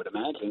 right? I would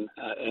imagine,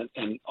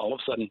 and all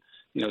of a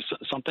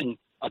sudden,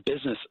 a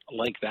business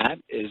like that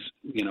is,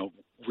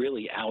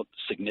 really out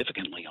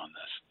significantly on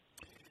this.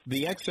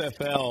 The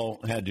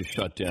XFL had to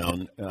shut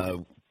down.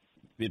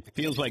 It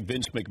feels like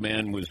Vince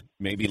McMahon was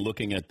maybe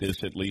looking at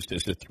this at least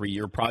as a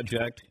 3-year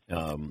project.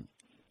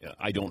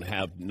 I don't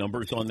have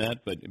numbers on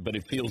that, but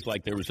it feels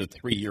like there was a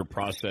 3-year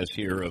process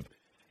here of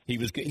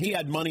he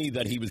had money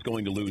that he was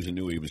going to lose and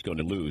knew he was going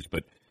to lose.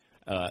 But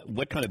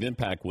what kind of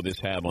impact will this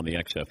have on the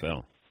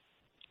XFL?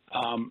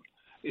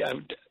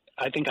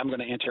 I think I'm going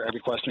to answer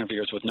every question of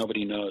yours with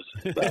nobody knows,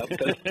 and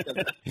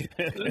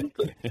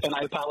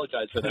I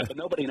apologize for that, but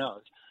nobody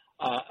knows.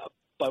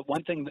 But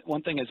one thing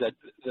is that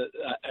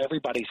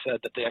everybody said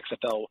that the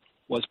XFL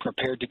was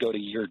prepared to go to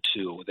year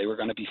 2. They were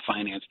going to be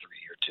financed through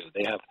year 2.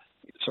 They have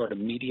sort of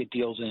media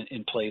deals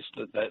in place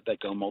that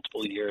go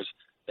multiple years.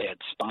 They had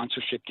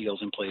sponsorship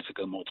deals in place that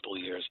go multiple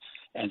years.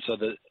 And so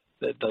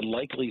the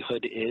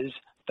likelihood is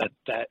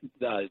that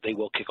they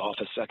will kick off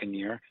a second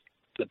year.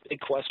 The big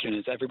question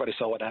is, everybody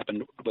saw what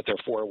happened with their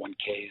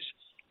 401ks.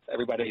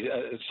 Everybody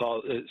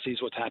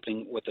sees what's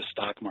happening with the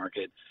stock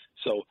market.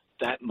 So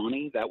that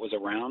money that was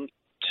around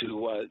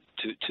to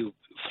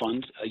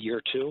fund a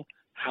year 2,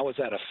 how is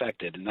that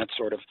affected? And that's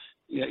sort of,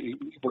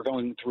 we're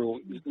going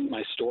through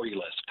my story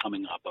list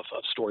coming up of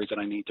stories that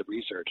I need to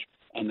research,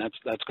 and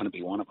that's going to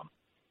be one of them.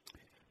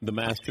 The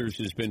Masters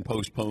has been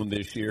postponed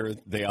this year.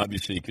 They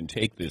obviously can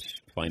take this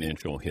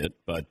financial hit,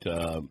 but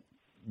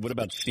what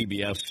about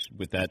CBS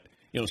with that?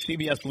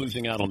 CBS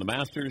losing out on the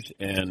Masters,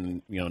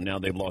 and now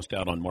they've lost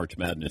out on March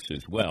Madness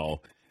as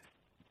well.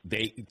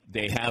 They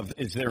have.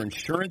 Is there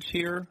insurance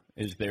here?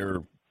 Is there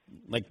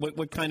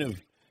what kind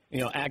of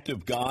act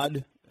of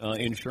God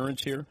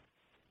insurance here?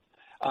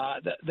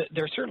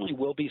 There certainly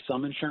will be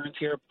some insurance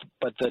here,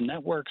 but the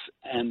networks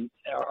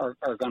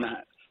are going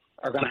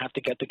to have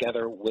to get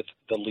together with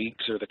the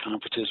leagues or the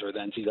conferences or the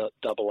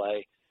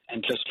NCAA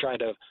and just try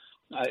to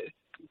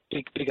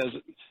because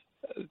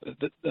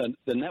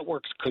the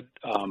networks could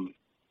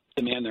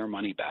demand their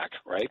money back,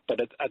 right?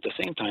 But at the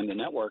same time, the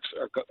networks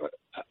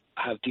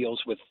have deals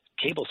with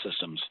cable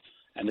systems,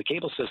 and the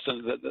cable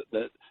system,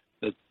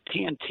 the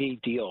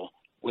TNT deal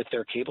with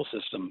their cable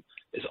system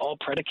is all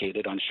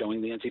predicated on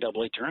showing the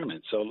NCAA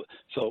tournament. So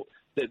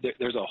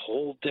there's a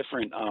whole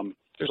different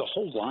there's a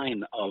whole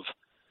line of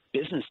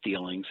business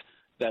dealings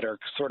that are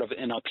sort of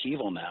in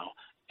upheaval now.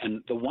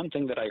 And the one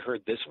thing that I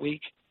heard this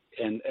week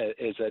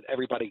is that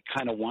everybody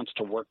kind of wants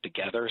to work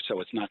together,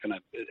 so it's not going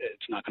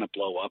to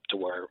blow up to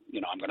where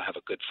I'm going to have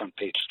a good front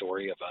page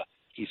story of a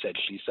he said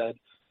she said.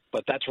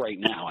 But that's right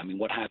now. I mean,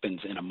 what happens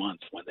in a month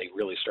when they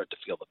really start to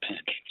feel the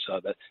pinch? So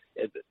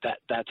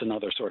that's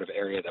another sort of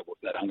area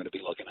that I'm going to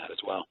be looking at as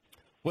well.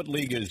 What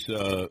league is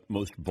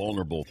most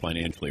vulnerable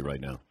financially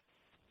right now?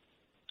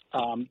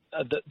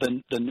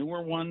 The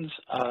newer ones,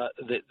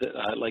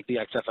 like the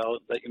XFL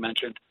that you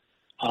mentioned,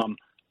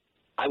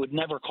 I would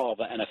never call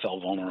the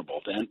NFL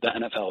vulnerable. The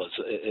NFL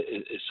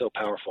is so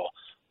powerful.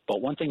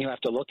 But one thing you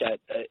have to look at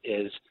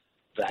is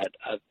that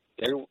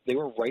they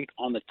were right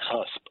on the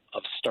cusp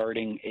of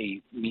starting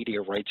a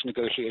media rights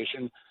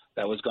negotiation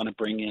that was going to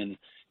bring in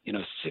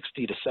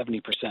 60 to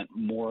 70%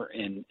 more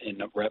in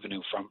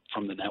revenue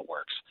from the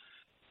networks.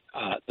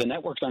 The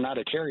networks are not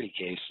a charity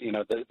case.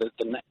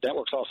 The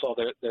networks all saw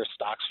their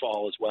stocks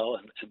fall as well,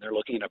 and they're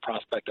looking at a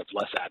prospect of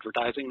less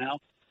advertising now.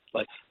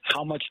 Like,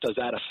 how much does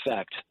that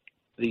affect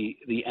the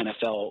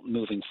NFL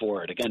moving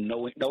forward? Again,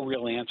 no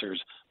real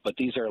answers, but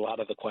these are a lot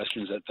of the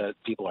questions that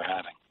people are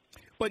having.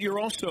 But you're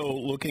also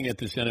looking at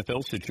this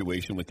NFL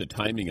situation with the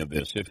timing of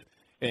this.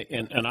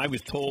 And I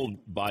was told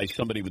by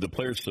somebody with the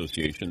Players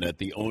Association that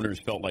the owners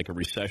felt like a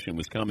recession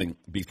was coming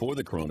before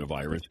the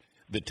coronavirus.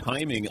 The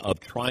timing of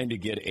trying to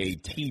get a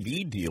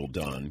TV deal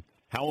done,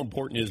 how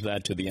important is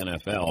that to the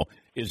NFL?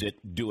 Is it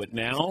do it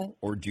now,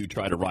 or do you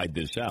try to ride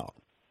this out?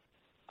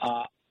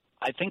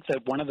 I think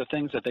that one of the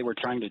things that they were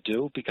trying to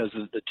do, because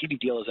the TV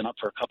deal isn't up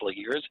for a couple of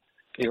years,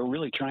 they were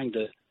really trying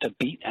to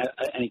beat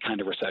any kind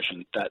of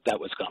recession that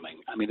was coming.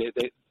 I mean,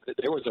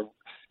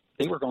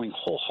 they were going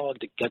whole hog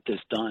to get this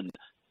done,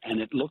 and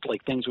it looked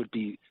like things would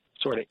be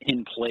sort of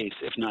in place,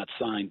 if not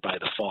signed, by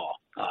the fall.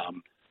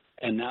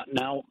 And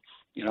now,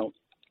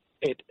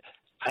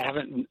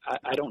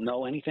 I don't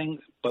know anything,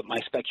 but my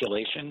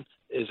speculation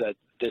is that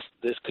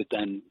this could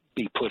then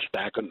be pushed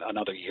back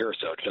another year or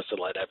so, just to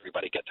let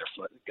everybody get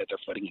their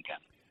footing again.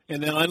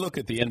 And then I look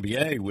at the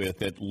NBA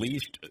with at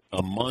least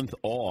a month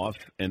off,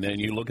 and then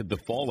you look at the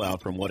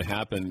fallout from what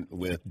happened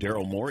with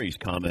Daryl Morey's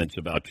comments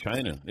about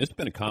China. It's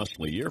been a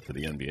costly year for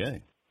the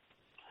NBA.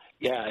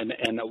 Yeah,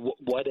 and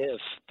what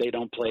if they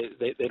don't play?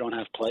 They don't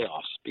have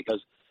playoffs,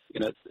 because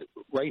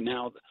right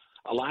now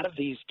a lot of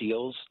these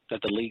deals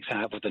that the leagues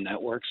have with the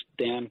networks,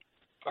 Dan,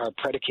 are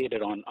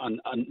predicated on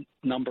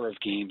a number of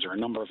games or a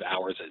number of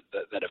hours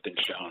that have been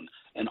shown.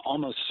 And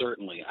almost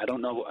certainly, I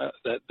don't know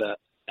that the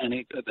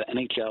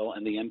NHL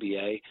and the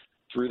NBA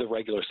through the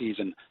regular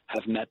season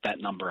have met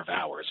that number of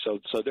hours. So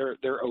they're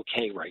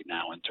okay right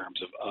now in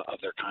terms of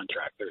their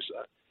contract. There's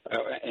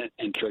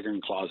and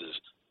triggering clauses,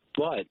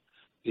 but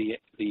the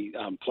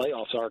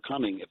playoffs are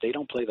coming. If they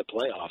don't play the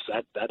playoffs,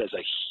 that is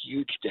a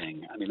huge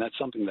ding. I mean, that's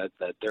something that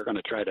they're going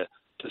to try to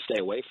stay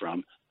away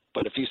from.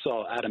 But if you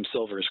saw Adam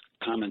Silver's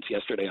comments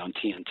yesterday on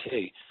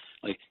TNT,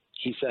 like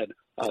he said,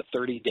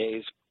 30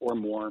 days or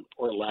more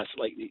or less.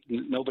 Like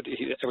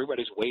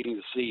everybody's waiting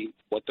to see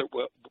what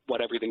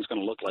everything's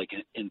going to look like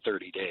in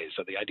 30 days.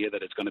 So the idea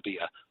that it's going to be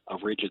a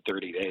rigid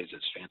 30 days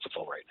is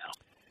fanciful right now.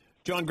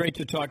 John, great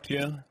to talk to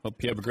you.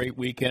 Hope you have a great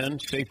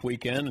weekend, safe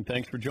weekend, and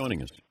thanks for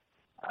joining us.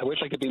 I wish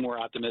I could be more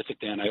optimistic,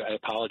 Dan. I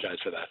apologize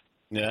for that.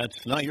 Yeah,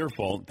 it's not your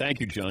fault. Thank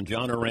you, John.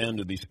 John Ourand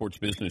of the Sports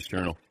Business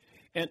Journal.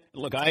 And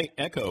look, I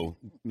echo,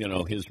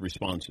 his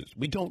responses.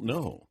 We don't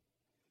know.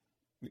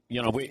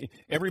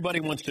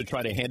 Everybody wants to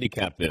try to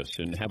handicap this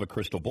and have a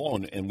crystal ball,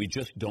 and we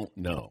just don't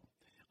know.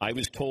 I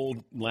was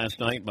told last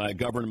night by a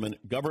government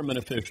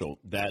official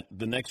that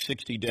the next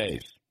 60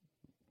 days,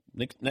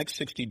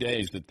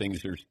 that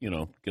things are,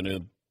 going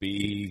to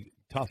be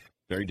tough,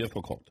 very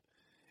difficult.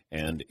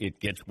 And it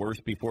gets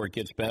worse before it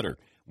gets better.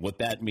 What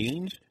that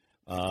means,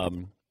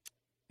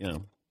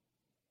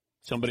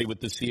 somebody with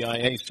the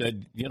CIA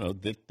said,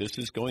 that this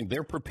is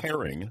they're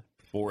preparing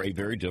for a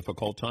very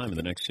difficult time in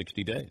the next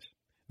 60 days.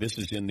 This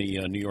is in the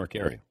New York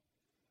area.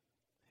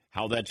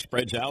 How that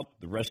spreads out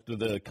the rest of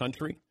the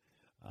country,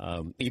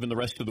 even the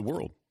rest of the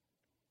world,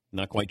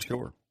 not quite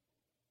sure.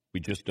 We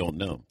just don't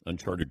know.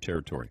 Uncharted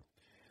territory.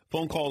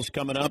 Phone calls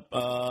coming up.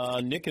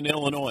 Nick in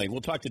Illinois.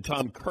 We'll talk to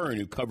Tom Curran,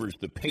 who covers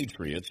the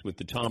Patriots, with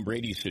the Tom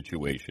Brady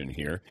situation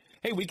here.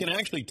 Hey, we can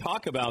actually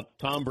talk about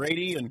Tom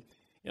Brady and,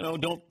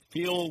 don't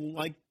feel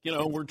like,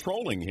 we're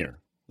trolling here.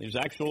 There's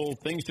actual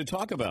things to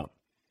talk about.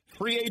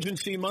 Free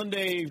Agency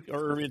Monday,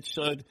 or it's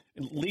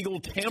Legal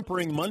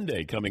Tampering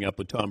Monday coming up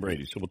with Tom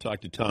Brady. So we'll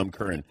talk to Tom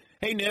Curran.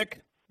 Hey,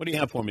 Nick, what do you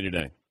have for me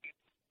today?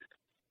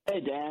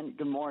 Hey, Dan.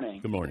 Good morning.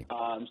 Good morning.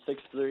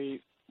 6'3",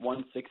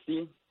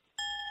 160.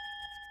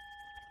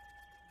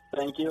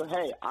 Thank you.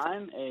 Hey,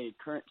 I'm a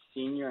current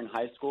senior in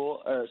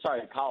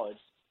college,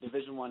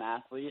 Division I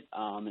athlete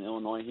in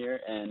Illinois here,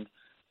 and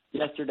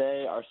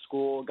yesterday our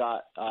school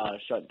got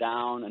shut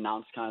down,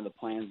 announced kind of the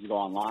plans to go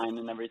online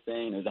and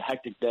everything. It was a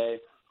hectic day.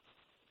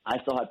 I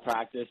still had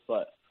practice,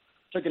 but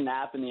took a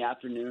nap in the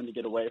afternoon to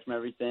get away from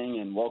everything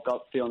and woke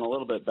up feeling a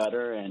little bit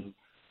better. And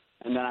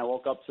then I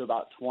woke up to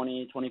about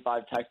 20,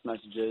 25 text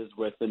messages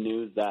with the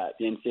news that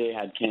the NCAA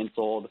had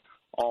canceled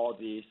all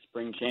the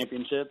spring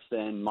championships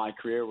and my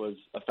career was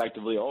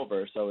effectively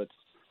over. So it's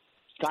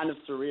kind of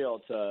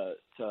surreal to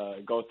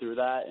go through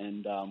that,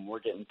 and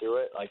we're getting through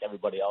it like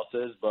everybody else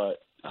is.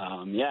 But,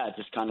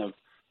 just kind of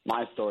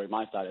my story,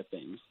 my side of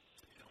things.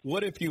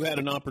 What if you had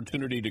an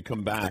opportunity to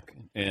come back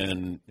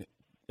and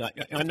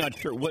I'm not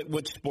sure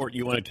what sport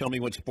you want to tell me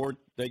what sport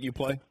that you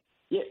play?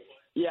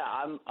 Yeah,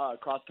 I'm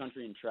cross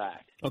country and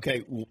track.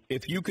 Okay,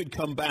 if you could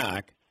come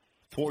back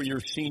for your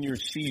senior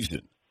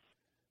season,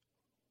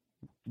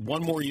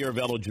 one more year of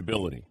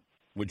eligibility,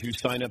 would you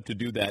sign up to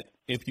do that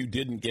if you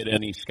didn't get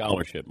any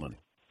scholarship money?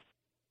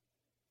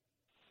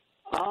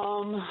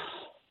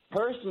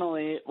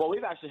 Personally, well,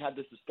 we've actually had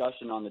this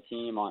discussion on the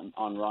team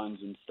on runs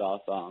and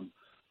stuff.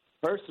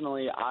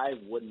 Personally, I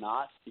would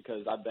not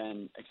because I've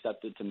been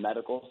accepted to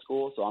medical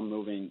school, so I'm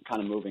moving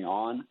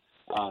on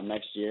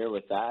next year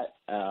with that.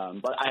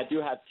 But I do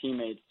have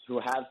teammates who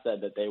have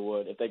said that they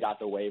would, if they got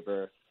the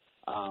waiver,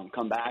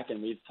 come back,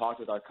 and we've talked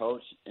with our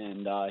coach,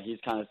 and he's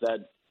kind of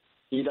said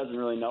he doesn't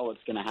really know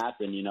what's going to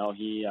happen. You know,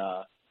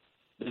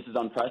 this is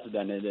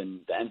unprecedented, and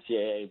the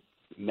NCAA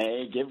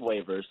may give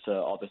waivers to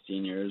all the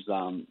seniors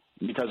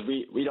because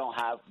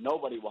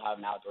nobody will have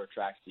an outdoor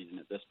track season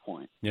at this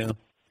point. Yeah.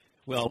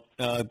 Well,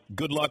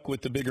 good luck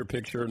with the bigger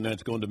picture, and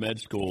that's going to med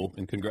school,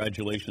 and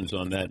congratulations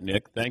on that,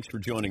 Nick. Thanks for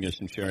joining us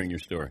and sharing your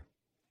story.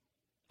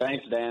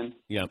 Thanks, Dan.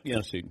 Yeah,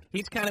 Steve.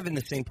 He's kind of in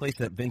the same place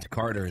that Vince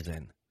Carter is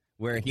in,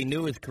 where he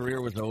knew his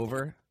career was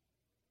over.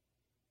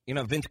 You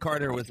know, Vince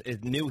Carter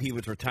knew he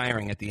was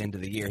retiring at the end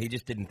of the year. He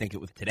just didn't think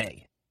it was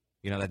today.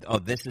 You know,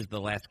 that, this is the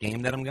last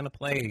game that I'm going to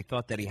play. He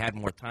thought that he had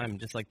more time,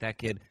 just like that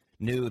kid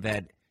knew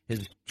that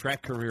his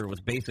track career was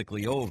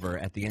basically over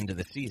at the end of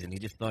the season. He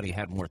just thought he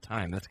had more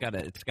time. It's got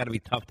to be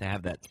tough to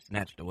have that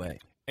snatched away.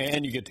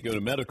 And you get to go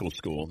to medical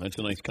school. That's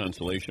a nice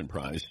consolation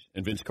prize.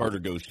 And Vince Carter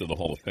goes to the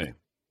Hall of Fame.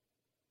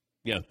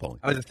 Yeah, Paul.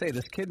 I was going to say,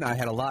 this kid and I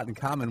had a lot in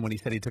common when he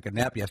said he took a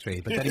nap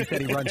yesterday, but then he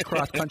said he runs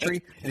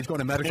cross-country and he's going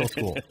to medical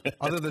school.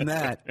 Other than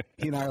that,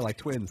 he and I are like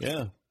twins.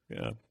 Yeah.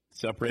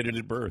 Separated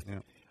at birth. Yeah.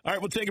 All right,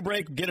 we'll take a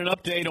break, get an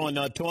update on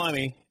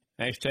Tommy.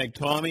 Hashtag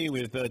Tommy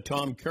with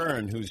Tom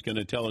Curran, who's going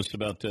to tell us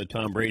about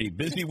Tom Brady.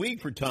 Busy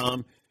week for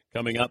Tom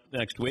coming up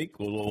next week.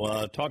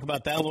 We'll talk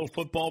about that, a little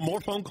football,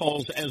 more phone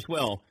calls as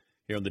well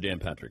here on the Dan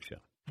Patrick Show.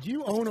 Do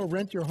you own or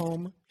rent your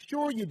home?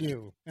 Sure you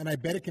do, and I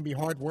bet it can be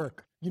hard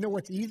work. You know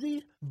what's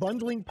easy?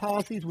 Bundling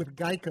policies with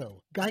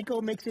Geico.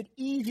 Geico makes it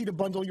easy to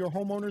bundle your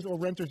homeowner's or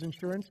renter's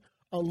insurance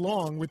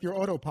along with your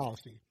auto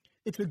policy.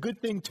 It's a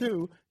good thing,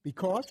 too,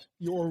 because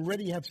you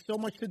already have so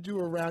much to do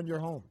around your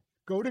home.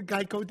 Go to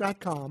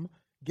geico.com,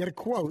 get a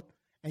quote,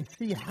 and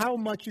see how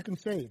much you can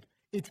save.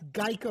 It's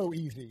Geico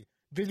easy.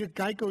 Visit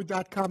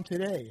geico.com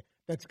today.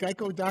 That's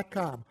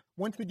geico.com.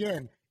 Once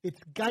again, it's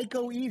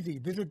Geico easy.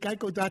 Visit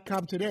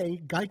geico.com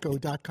today,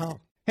 geico.com.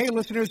 Hey,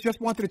 listeners,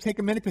 just wanted to take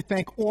a minute to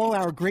thank all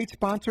our great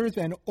sponsors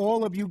and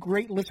all of you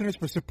great listeners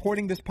for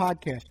supporting this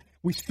podcast.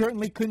 We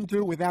certainly couldn't do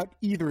it without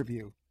either of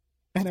you.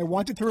 And I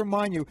wanted to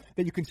remind you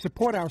that you can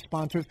support our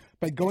sponsors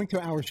by going to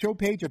our show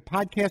page at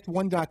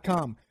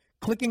podcast1.com,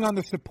 clicking on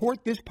the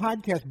Support This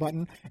Podcast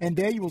button, and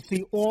there you will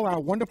see all our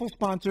wonderful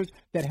sponsors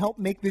that help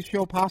make this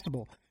show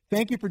possible.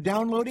 Thank you for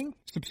downloading,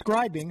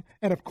 subscribing,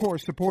 and, of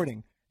course,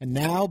 supporting. And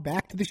now,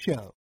 back to the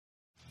show.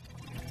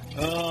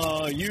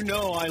 You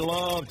know I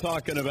love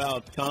talking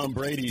about Tom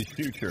Brady's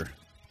future.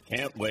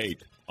 Can't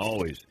wait,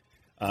 always.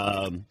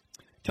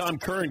 Tom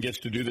Curran gets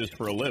to do this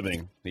for a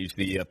living. He's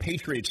the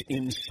Patriots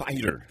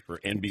insider for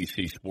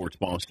NBC Sports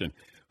Boston.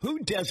 Who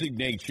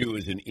designates you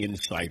as an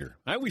insider?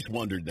 I always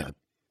wondered that.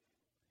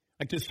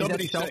 Like, does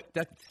somebody say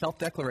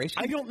self-declaration?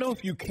 I don't know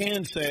if you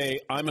can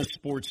say I'm a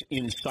sports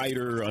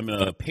insider, I'm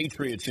a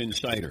Patriots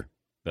insider.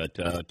 But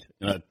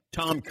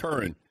Tom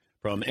Curran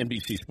from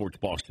NBC Sports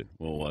Boston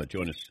will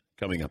join us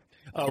coming up.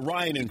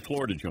 Ryan in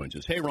Florida joins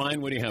us. Hey,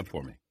 Ryan, what do you have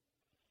for me?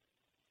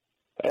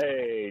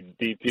 Hey,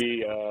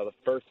 DP, the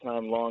first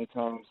time, long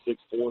time, 6'4",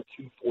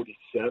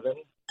 247.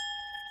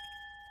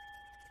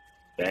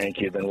 Thank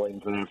you. Been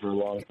waiting for that for a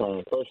long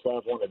time. First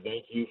off, I want to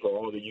thank you for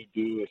all that you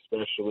do,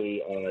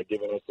 especially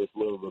giving us this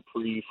little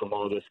reprieve from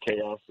all this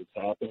chaos that's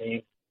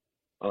happening.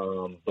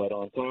 But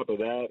on top of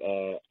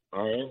that,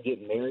 I am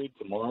getting married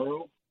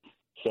tomorrow,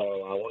 so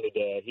I wanted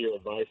to hear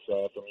advice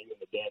from you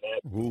and the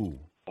Danette. Ooh.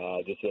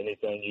 Just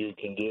anything you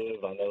can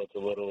give. I know it's a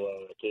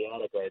little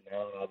chaotic right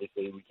now, and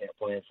obviously we can't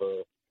plan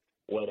for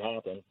what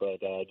happened, but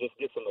just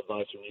get some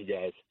advice from you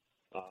guys.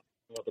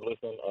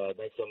 Listen,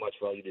 thanks so much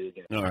for all you do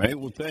again. All right.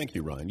 Well, thank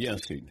you, Ryan.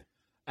 Yes, Eden.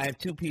 I have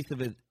two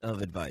pieces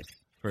of advice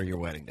for your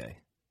wedding day.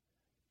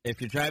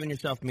 If you're driving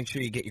yourself, make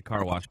sure you get your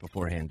car washed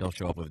beforehand. Don't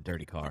show up with a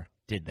dirty car.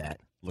 Did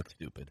that. Look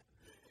stupid.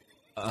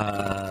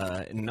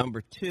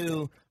 Number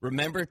two,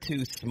 remember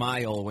to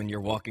smile when you're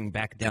walking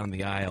back down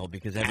the aisle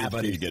because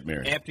everybody.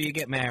 After you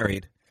get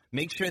married.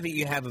 Make sure that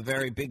you have a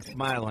very big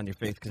smile on your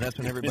face because that's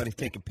when everybody's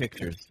taking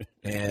pictures.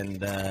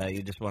 And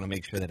you just want to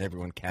make sure that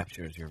everyone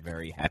captures your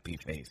very happy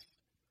face.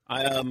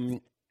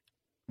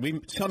 We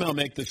somehow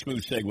make the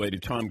smooth segue to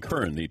Tom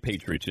Curran, the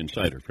Patriots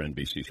insider for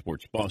NBC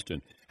Sports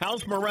Boston.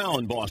 How's morale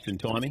in Boston,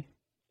 Tommy?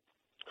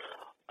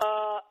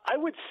 I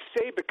would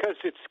say because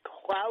it's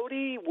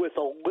cloudy with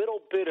a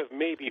little bit of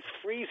maybe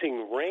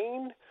freezing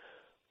rain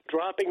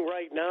dropping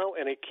right now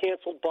and a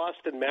canceled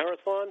Boston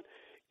Marathon,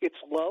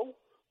 it's low.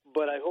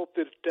 But I hope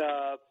that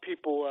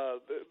people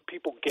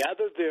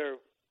gather their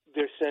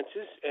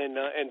senses and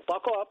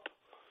buckle up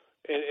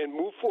and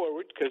move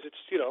forward because it's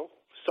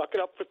suck it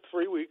up for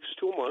 3 weeks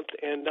to a month,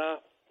 and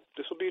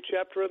this will be a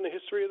chapter in the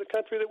history of the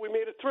country that we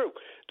made it through,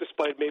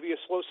 despite maybe a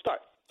slow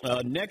start.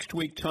 Next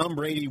week, Tom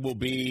Brady will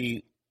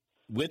be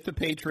with the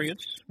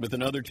Patriots, with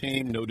another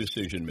team, no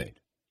decision made.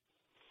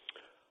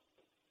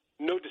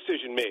 No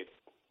decision made.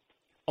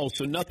 Oh,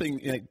 so nothing.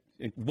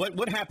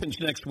 What happens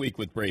next week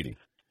with Brady?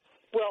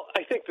 Well,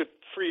 I think that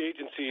free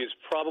agency is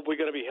probably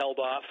going to be held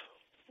off.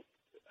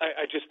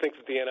 I just think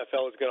that the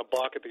NFL is going to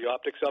balk at the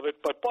optics of it.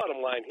 But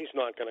bottom line, he's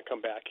not going to come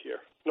back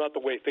here. Not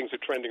the way things are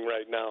trending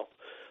right now.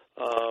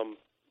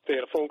 They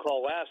had a phone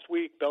call last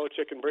week,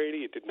 Belichick and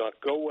Brady. It did not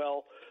go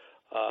well.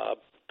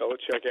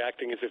 Belichick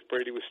acting as if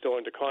Brady was still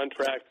under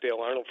contract.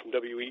 Dale Arnold from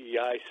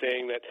WEEI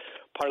saying that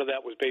part of that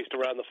was based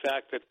around the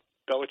fact that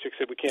Belichick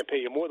said we can't pay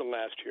you more than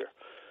last year.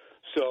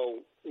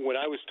 So when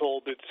I was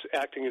told it's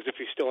acting as if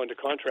he's still under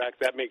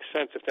contract, that makes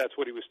sense if that's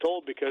what he was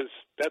told, because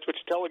that's what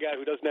you tell a guy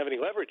who doesn't have any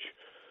leverage.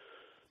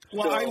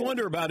 Well, I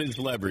wonder about his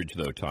leverage,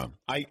 though, Tom.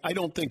 I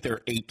don't think there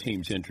are 8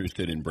 teams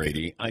interested in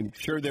Brady. I'm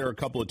sure there are a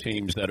couple of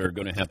teams that are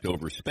going to have to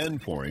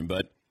overspend for him.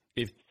 But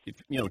if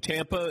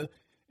Tampa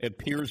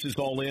appears is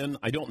all in,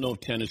 I don't know if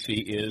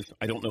Tennessee is.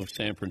 I don't know if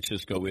San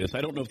Francisco is.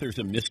 I don't know if there's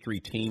a mystery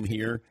team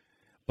here.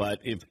 But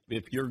if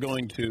you're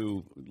going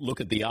to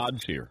look at the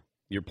odds here,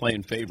 you're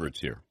playing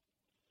favorites here.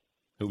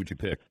 Who would you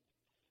pick?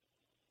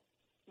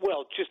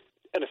 Well, just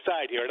an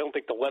aside here, I don't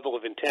think the level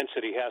of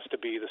intensity has to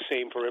be the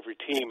same for every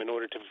team in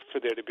order for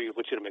there to be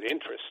legitimate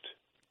interest.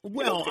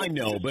 Well, I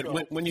know,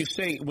 but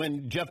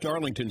when Jeff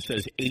Darlington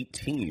says 8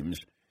 teams,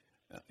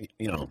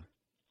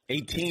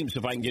 8 teams,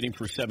 if I can get him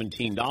for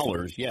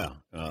 $17, yeah.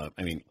 Well,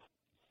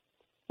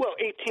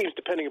 8 teams,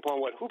 depending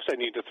upon what hoops I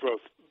need to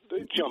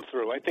jump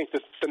through. I think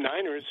that the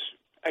Niners,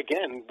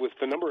 again, with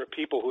the number of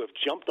people who have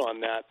jumped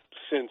on that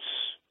since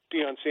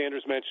Deion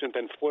Sanders mentioned it,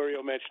 then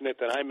Florio mentioned it,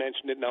 then I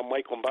mentioned it, now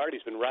Mike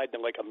Lombardi's been riding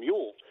it like a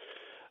mule.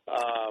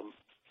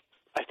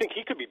 I think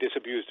he could be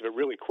disabused of it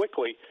really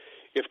quickly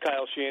if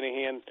Kyle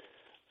Shanahan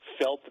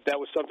felt that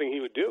was something he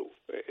would do.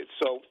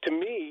 So, to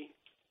me,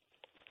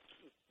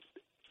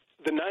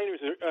 the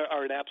Niners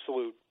are an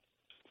absolute,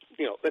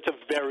 that's a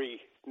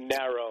very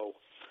narrow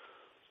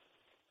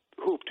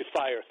hoop to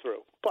fire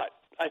through. But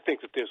I think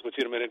that there's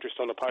legitimate interest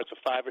on the parts of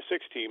 5 or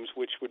 6 teams,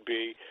 which would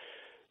be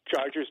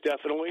Chargers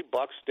definitely,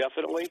 Bucks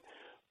definitely,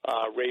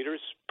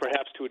 Raiders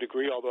perhaps to a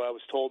degree, although I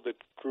was told that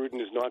Gruden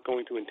is not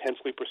going to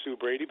intensely pursue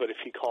Brady, but if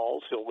he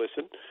calls, he'll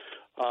listen.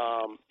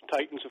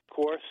 Titans, of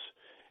course.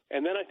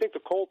 And then I think the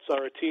Colts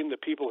are a team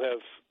that people have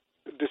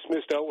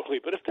dismissed outwardly,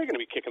 but if they're going to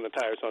be kicking the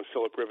tires on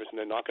Phillip Rivers and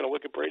they're not going to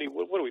look at Brady,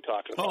 what are we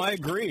talking about? Oh, I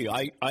agree.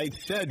 I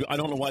said I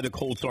don't know why the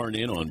Colts aren't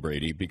in on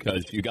Brady,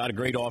 because you got a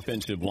great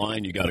offensive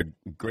line, you got a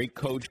great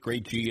coach,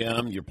 great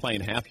GM, you're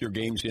playing half your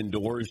games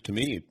indoors. To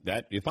me,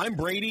 that if I'm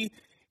Brady,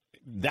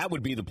 that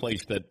would be the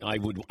place that I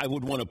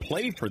would want to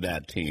play for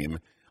that team.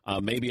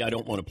 Maybe I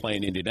don't want to play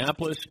in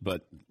Indianapolis,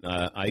 but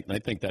I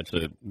think that's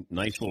a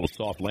nice little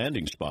soft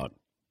landing spot.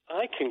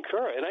 I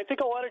concur, and I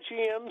think a lot of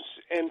GMs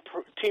and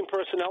team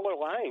personnel are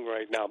lying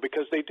right now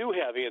because they do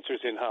have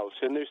answers in-house,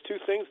 and there's 2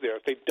 things there.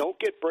 If they don't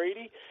get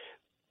Brady,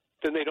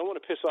 then they don't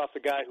want to piss off the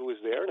guy who was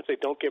there, and if they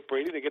don't get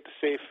Brady, they get to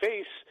save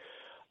face,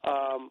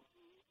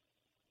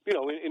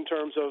 in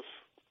terms of,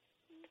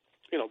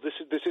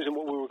 this isn't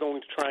what we were going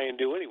to try and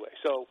do anyway.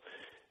 So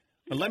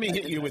let me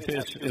hit you with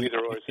this. I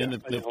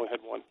only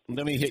had one.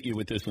 Let me hit you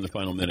with this in the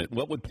final minute.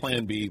 What would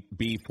Plan B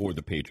be for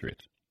the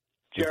Patriots?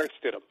 Jarrett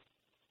Stidham.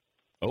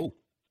 Oh.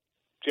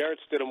 Jarrett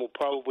Stidham will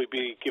probably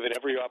be given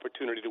every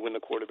opportunity to win the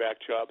quarterback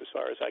job, as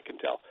far as I can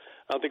tell.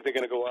 I don't think they're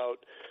going to go out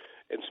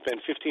and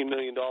spend $15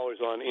 million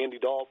on Andy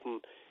Dalton,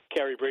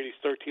 carry Brady's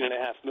 $13.5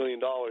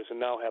 million, and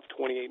now have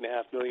 $28.5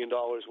 million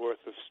worth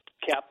of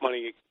cap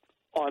money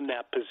on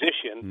that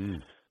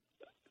position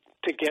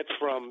to get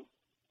from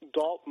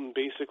Dalton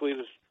basically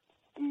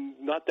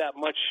not that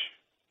much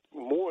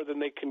more than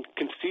they can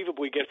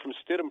conceivably get from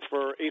Stidham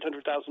for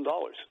 $800,000.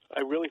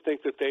 I really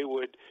think that they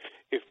would,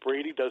 if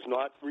Brady does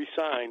not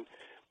resign,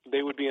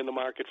 they would be in the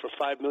market for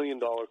 $5 million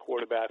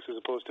quarterbacks as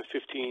opposed to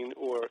 $15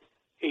 or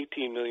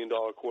 $18 million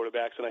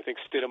quarterbacks, and I think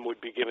Stidham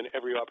would be given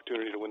every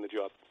opportunity to win the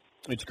job.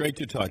 It's great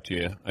to talk to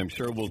you. I'm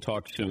sure we'll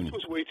talk soon. It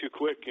was way too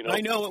quick,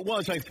 I know it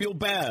was. I feel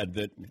bad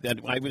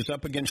that I was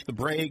up against the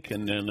break,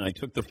 and then I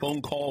took the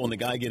phone call and the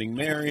guy getting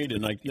married,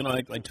 and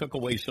I took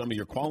away some of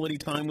your quality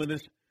time with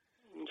us.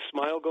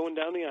 Smile going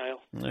down the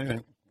aisle. All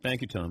right.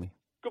 Thank you, Tommy.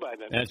 Goodbye,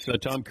 then. That's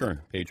Tom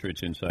Kern,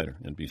 Patriots Insider,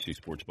 NBC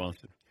Sports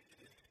Boston.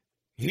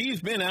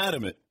 He's been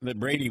adamant that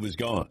Brady was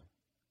gone,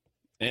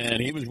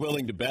 and he was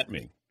willing to bet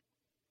me.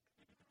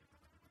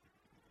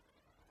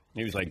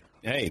 He was like,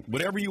 hey,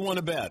 whatever you want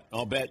to bet,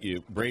 I'll bet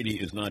you Brady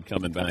is not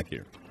coming back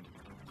here.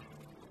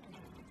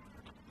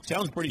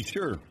 Sounds pretty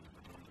sure.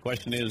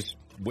 Question is,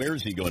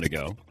 where's he going to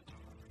go?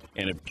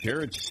 And if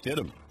Jarrett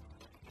Stidham,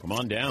 come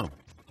on down.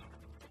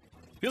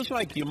 Feels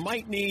like you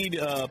might need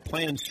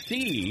Plan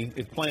C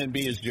if Plan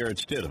B is Jarrett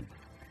Stidham.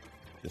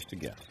 Just a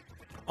guess.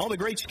 All the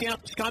great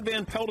Scott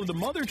Van Pelt of the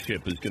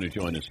Mothership is going to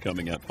join us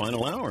coming up.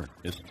 Final hour.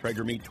 It's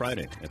Traeger Meet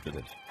Friday after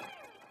this.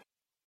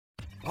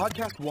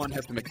 Podcast One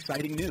has some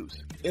exciting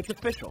news. It's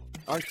official.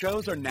 Our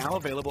shows are now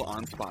available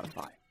on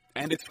Spotify,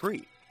 and it's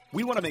free.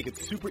 We want to make it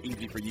super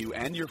easy for you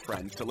and your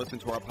friends to listen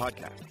to our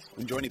podcasts.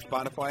 And joining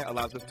Spotify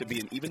allows us to be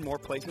in even more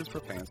places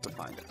for fans to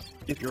find us.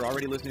 If you're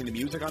already listening to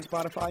music on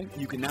Spotify,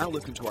 you can now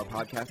listen to our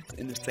podcasts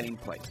in the same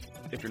place.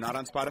 If you're not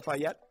on Spotify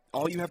yet,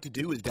 all you have to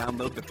do is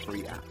download the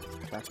free app.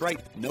 That's right,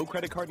 no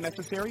credit card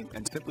necessary,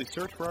 and simply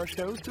search for our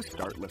shows to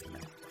start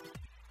listening.